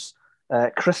pubs,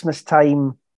 Christmas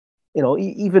time.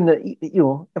 Even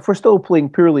if we're still playing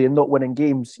poorly and not winning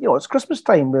games, it's Christmas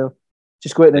time. We'll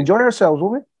just go out and enjoy ourselves,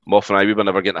 won't we? Moff and I, we were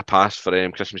never getting a pass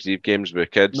for Christmas Eve games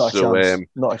with kids. Not a chance.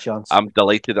 Not a chance. I'm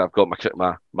delighted that I've got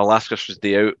my last Christmas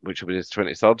day out, which will be the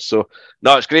 23rd. So,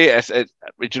 no, it's great. Do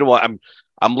you know what?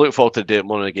 I'm looking forward to the day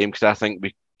morning of the game because I think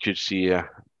we could see,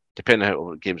 depending on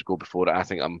how games go before it, I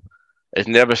think I'm as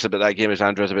nervous about that game as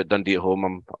Andrew is about Dundee at home.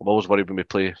 I'm always worried when we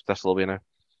play Thistle away now.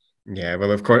 Yeah,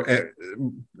 well, of course,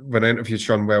 when I interviewed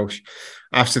Sean Welsh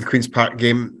after the Queen's Park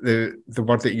game, the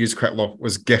word that he used quite a lot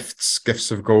was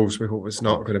gifts of goals. We hope it's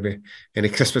not going to be any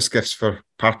Christmas gifts for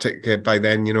Partick by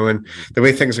then, and the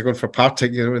way things are going for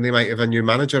Partick, and they might have a new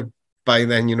manager by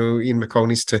then, Ian McCall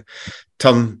needs to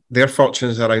turn their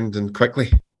fortunes around and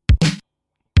quickly.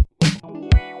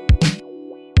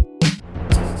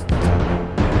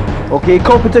 Okay,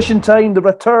 competition time, the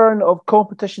return of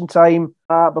competition time.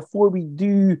 Before we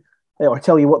do, I'll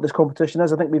tell you what this competition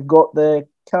is. I think we've got the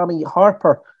Cammy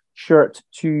Harper shirt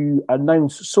to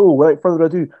announce. So, without further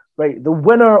ado, right, the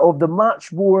winner of the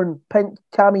match-worn pink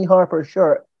Cammy Harper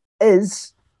shirt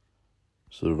is...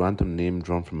 So, the random name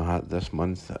drawn from a hat this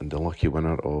month, and the lucky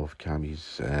winner of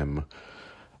Cammy's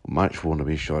match-worn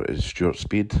away shirt is Stuart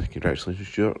Speed. Congratulations,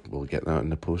 Stuart. We'll get that in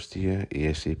the post to you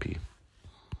ASAP.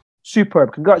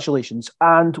 Superb, congratulations.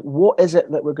 And what is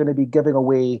it that we're going to be giving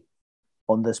away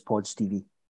on this pod, Stevie?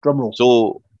 Drum roll.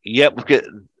 So, yeah, we've got...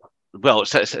 Well,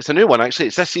 it's a new one, actually.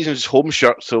 It's this season's home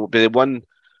shirt, so it'll be one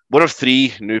of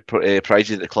 3 new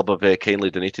prizes that the club have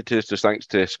kindly donated to us. So thanks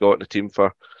to Scott and the team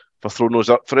for throwing those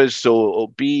up for us. So it'll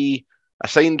be a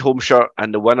signed home shirt,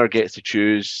 and the winner gets to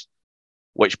choose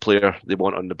which player they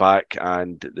want on the back,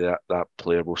 and that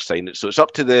player will sign it. So it's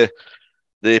up to the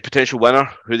potential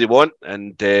winner who they want,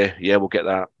 and we'll get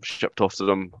that shipped off to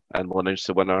them, and we'll announce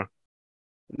the winner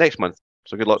next month.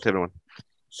 So good luck to everyone.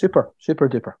 Super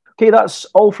duper. Okay, that's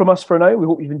all from us for now. We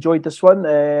hope you've enjoyed this one.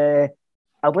 I'd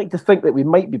like to think that we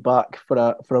might be back for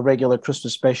a regular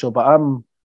Christmas special, but I'm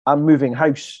moving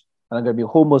house and I'm going to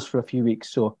be homeless for a few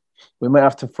weeks, so we might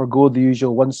have to forgo the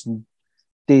usual Winston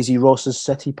Daisy Ross's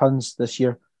City puns this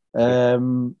year.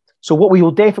 So what we will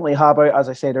definitely have out, as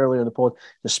I said earlier in the pod,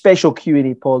 the special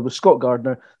Q&A pod with Scot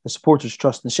Gardiner, the Supporters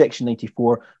Trust and Section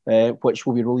 94, which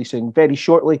we'll be releasing very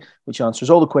shortly, which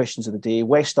answers all the questions of the day,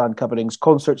 West Stand coverings,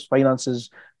 concerts, finances,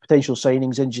 potential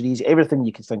signings, injuries, everything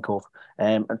you can think of.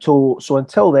 Until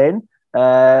then,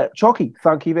 Chalky,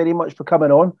 thank you very much for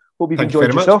coming on. Hope you've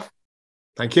enjoyed yourself.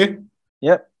 Thank you.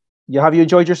 Yep. Have you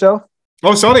enjoyed yourself?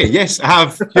 Oh, sorry. Yes, I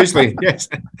have. Hugely. Yes.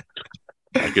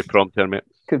 Good prompt there, mate.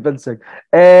 Convincing.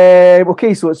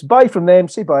 Okay, so it's bye from them.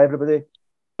 Say bye, everybody.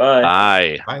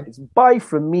 Bye. It's bye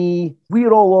from me.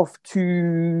 We're all off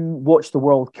to watch the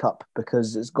World Cup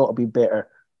because it's got to be better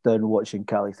than watching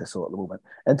Cali Thistle at the moment.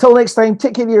 Until next time,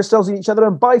 take care of yourselves and each other,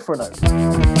 and bye for now.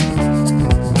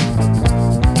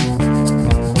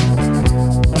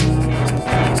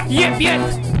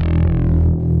 Yep.